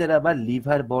বাচ্চাদের আবার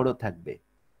লিভার বড় থাকবে,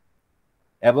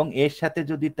 এবং এর সাথে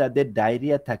যদি তাদের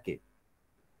ডায়রিয়া থাকে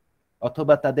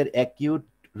অথবা তাদের অ্যাকিউট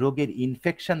রোগের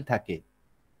ইনফেকশন থাকে,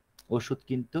 ওষুধ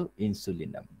কিন্তু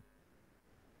ইনসুলিনাম।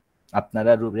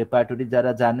 আপনারা রেপার্টরি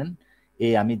যারা জানেন,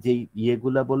 এই আমি যেই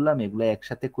ইয়েগুলা বললাম এগুলা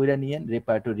একসাথে কইরা নিয়েন,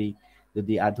 রেপার্টরি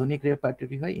যদি আধুনিক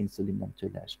রেপার্টরি হয় ইনসুলিনাম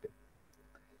চলে আসবে।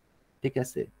 ঠিক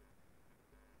আছে?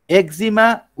 এক্সিমা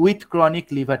with chronic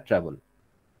liver trouble,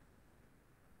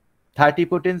 30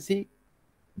 potency,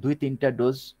 2-3টা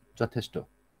dose যথেষ্ট।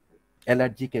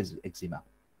 অ্যালার্জিক এক্সিমা।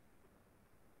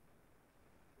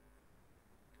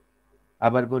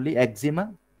 আবার বলি, এক্সিমা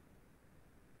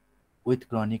উইথ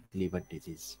ক্রনিক লিভার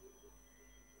ডিজিজ।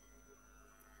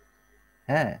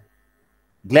 হ্যাঁ,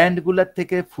 গ্ল্যান্ডগুলার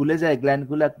থেকে ফুলে যায়,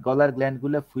 গ্ল্যান্ডগুলা, গলার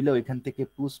গ্ল্যান্ডগুলা ফুলে ওইখান থেকে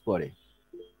পুষ পড়ে।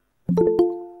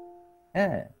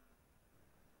 হ্যাঁ,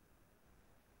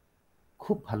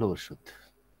 খুব ভালো ওষুধ।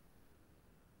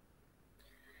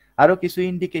 আরো কিছু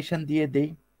ইন্ডিকেশন দিয়ে দেই।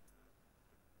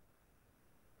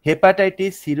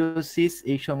 হেপাটাইটিস, সিরোসিস,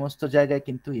 এই সমস্ত জায়গায়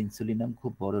কিন্তু ইনসুলিনাম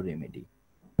খুব বড় রেমেডি।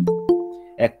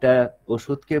 একটা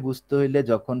ওষুধকে বুঝতে হইলে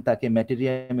যখন তাকে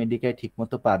ম্যাটেরিয়া মেডিকায়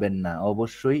ঠিকমতো পাবেন না,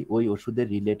 অবশ্যই ওই ওষুধের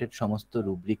রিলেটেড সমস্ত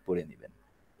রুব্রিক পড়ে নেবেন।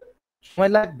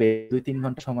 সময় লাগবে, 2-3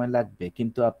 ঘন্টা সময় লাগবে,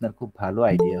 কিন্তু আপনার খুব ভালো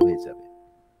আইডিয়া হয়ে যাবে।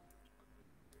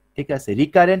 ঠিক আছে?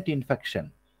 রিকারেন্ট ইনফেকশন,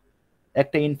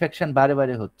 একটা ইনফেকশন বারে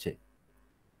বারে হচ্ছে,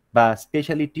 বা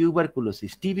স্পেশালি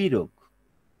টিউবারকুলোসিস, টিবি রোগ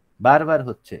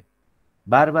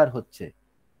বারবার হচ্ছে,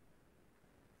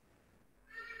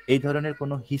 এই ধরনের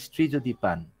কোনো হিস্ট্রি যদি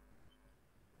পান,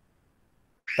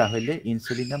 তাহলে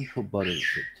ইনসুলিনাম খুব বড়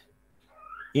ওষুধ।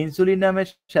 ইনসুলিনামের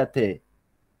সাথে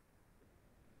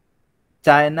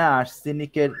চায়না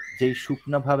আর্সেনিকের যে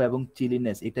শুকনো ভাব এবং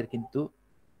চিলিনেস, এটার কিন্তু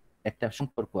একটা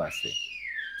সম্পর্ক আছে,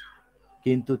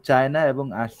 কিন্তু চায়না এবং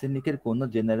আর্সেনিকের কোনো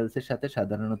জেনারেলসের সাথে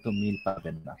সাধারণত মিল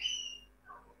পাবেন না।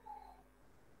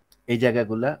 এই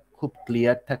জায়গাগুলা খুব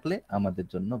ক্লিয়ার থাকলে আমাদের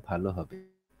জন্য ভালো হবে।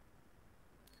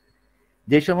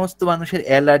 যে সমস্ত মানুষের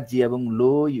অ্যালার্জি এবং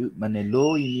লো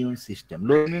ইমিউন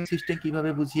সিস্টেম কিভাবে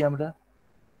বুঝি আমরা?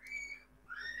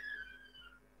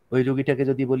 ওই রোগীটাকে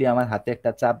যদি বলি আমার হাতে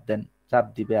একটা চাপ দেন, চাপ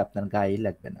দিবে, আপনার গায়ে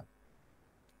লাগবে না।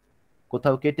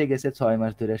 কোথাও কেটে গেছে, 6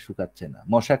 মাস ধরে শুকাচ্ছে না।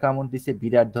 মশা কামড় দিছে,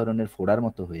 বিরাট ধরনের ফোড়ার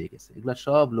মতো হয়ে গেছে। এগুলো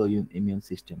সব লো ইমিউন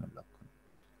সিস্টেমের লক্ষণ।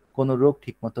 কোনো রোগ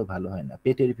ঠিক মতো ভালো হয় না,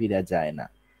 পেটের পীড়া যায় না,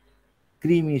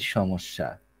 কৃমির সমস্যা,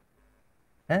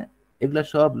 হ্যাঁ, এগুলা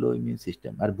সব লো ইমিউন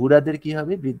সিস্টেম। আর বুড়াদের কি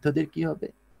হবে, বৃদ্ধদের কি হবে?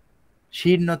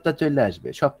 শীর্ণতা চলে আসবে,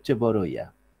 সবচেয়ে বড় ইয়া।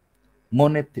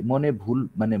 মনে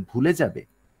ভুলে যাবে।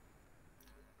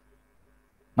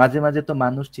 মাঝে মাঝে তো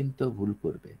মানুষ চিনতেও ভুল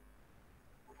করবে,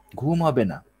 ঘুম হবে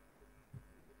না।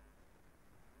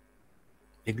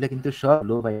 এগুলা কিন্তু সব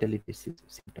লো ভাইটালিটি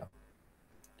সিম্পটম।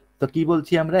 তো কি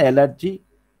বলছি আমরা? Allergy,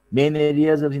 main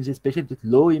areas of especially with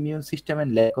low immune system and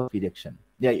lack of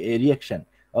reaction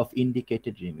of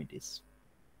indicated remedies.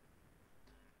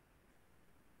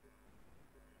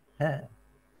 হ্যাঁ,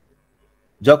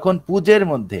 যখন পুজের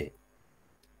মধ্যে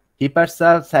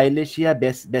হিপারসাল, সাইলেশিয়া,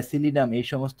 ব্যাসিলিনাম, এই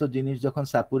সমস্ত জিনিস যখন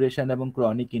সাপুরেশন এবং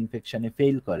ক্রনিক ইনফেকশনে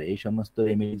ফেল করে, এই সমস্ত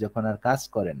রেমেডি যখন আর কাজ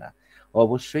করে না,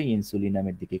 অবশ্যই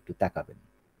ইনসুলিনামের দিকে একটু তাকাবেন,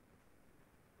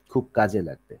 খুব কাজে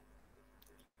লাগবে।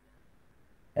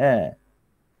 হ্যাঁ,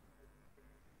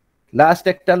 লাস্ট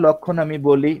একটা লক্ষণ আমি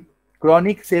বলি,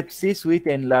 chronic sepsis with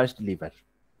enlarged liver.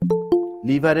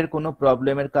 লিভারের কোনো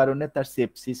প্রবলেমের কারণে তার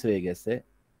সেপসিস হয়ে গেছে,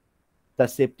 তার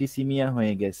সেপ্টিসিমিয়া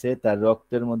হয়ে গেছে, তার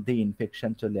রক্তের মধ্যে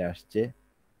ইনফেকশন চলে আসছে।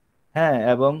 হ্যাঁ,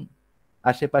 এবং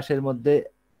আশেপাশের মধ্যে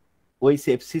ওই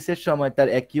সেপসিসের সময় তার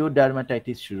অ্যাকিউট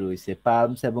ডার্মাটাইটিস শুরু হয়েছে,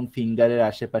 পালমস এবং ফিঙ্গারের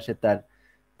আশেপাশে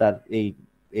তার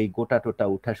এই গোটা টোটা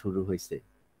উঠা শুরু হয়েছে।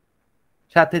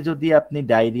 সাথে যদি আপনি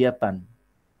ডায়রিয়া পান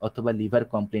অথবা লিভার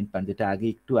কমপ্লেইন পান, যেটা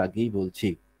একটু আগেই বলছি,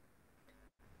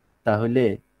 তাহলে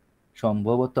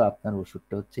সম্ভবত আপনার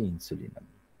ওষুধটা হচ্ছে ইনসুলিনাম।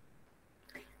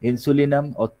 ইনসুলিনাম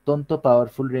অত্যন্ত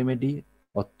পাওয়ারফুল রেমেডি,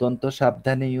 অত্যন্ত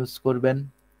সাবধানে ইউজ করবেন,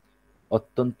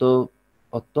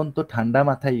 অত্যন্ত ঠান্ডা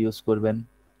মাথায় ইউজ করবেন,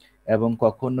 এবং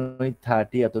কখনোই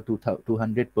 30 অথবা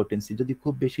 200 পোটেন্সি, যদি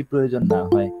খুব বেশি প্রয়োজন না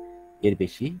হয় এর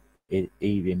বেশি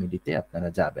এই রেমেডিতে আপনারা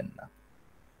যাবেন না।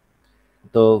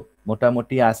 তো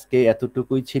মোটামুটি আজকে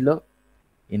এতটুকুই ছিল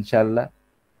ইনশাআল্লাহ।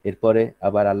 এরপরে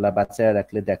আবার আল্লাহ বাঁচায়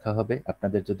রাখলে দেখা হবে।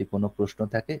 আপনাদের যদি কোনো প্রশ্ন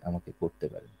থাকে আমাকে করতে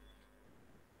পারেন।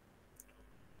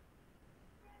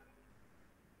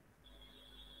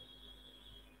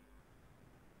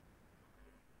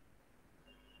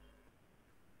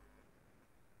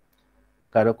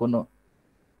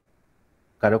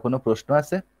 কারো কোনো প্রশ্ন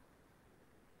আছে?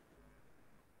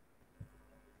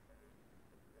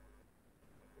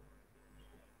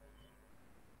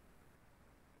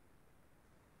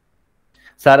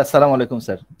 স্যার আসসালামু আলাইকুম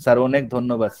স্যার। স্যার অনেক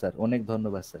ধন্যবাদ স্যার, অনেক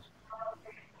ধন্যবাদ স্যার।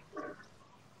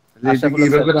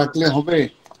 এইভাবে রাখলে হবে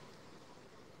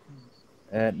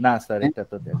না স্যার, এটা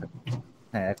তো দেখা,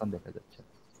 হ্যাঁ এখন দেখা যাচ্ছে।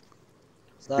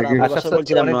 স্যার আমি বাসা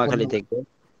বলছিলাম নোয়াখালী থেকে।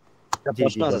 একটা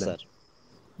প্রশ্ন আছে স্যার।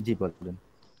 জি বলেন।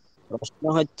 প্রশ্ন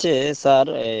হচ্ছে স্যার,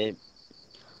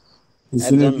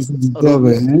 কিছু দিতে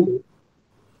হবে, হ্যাঁ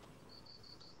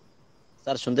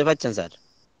স্যার শুনতে পাচ্ছেন স্যার?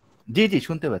 জি জি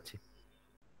শুনতে পাচ্ছি।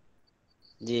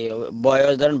 জি,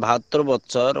 বয়স ধরেন 72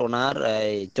 বছর, ওনার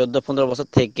এই 14-15 বছর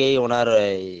থেকেই ওনার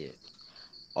এই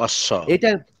অশ্ব।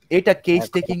 এটা এটা কেস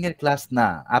এখন টেকিং এর ক্লাস না।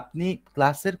 আপনি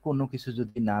ক্লাসের কোনো কিছু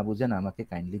যদি না বুঝেন আমাকে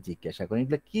কাইন্ডলি জিজ্ঞাসা করেন।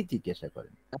 এগুলো কি জিজ্ঞাসা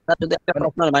করেন? আপনার যদি একটা মানে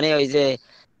প্রশ্ন, মানে ওই যে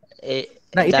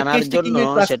না, এটা জানার কেস টেকিং জন্য এর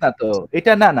ক্লাস সেটা না তো।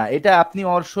 এটা না না, এটা আপনি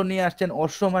অর্শ নিয়ে আসছেন।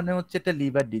 অর্শ মানে হচ্ছে এটা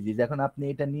লিভার ডিজিজ। এখন আপনি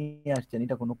এটা নিয়ে আসছেন,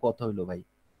 এটা কোনো কথা হইলো ভাই?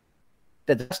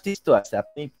 এটা জাস্টিস তো আছে।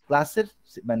 আপনি ক্লাসের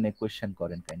মানে কোয়েশ্চেন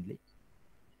করেন কাইন্ডলি।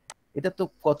 এটা তো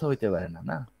কথা হইতে পারে না,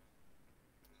 না?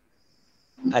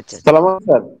 আচ্ছা সালাম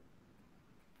স্যার।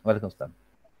 ওয়ালাইকুম আসসালাম।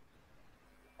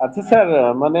 আচ্ছা স্যার,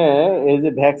 মানে এই যে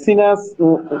ভ্যাকসিনাস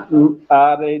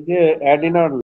আর এই যে অ্যাডিনল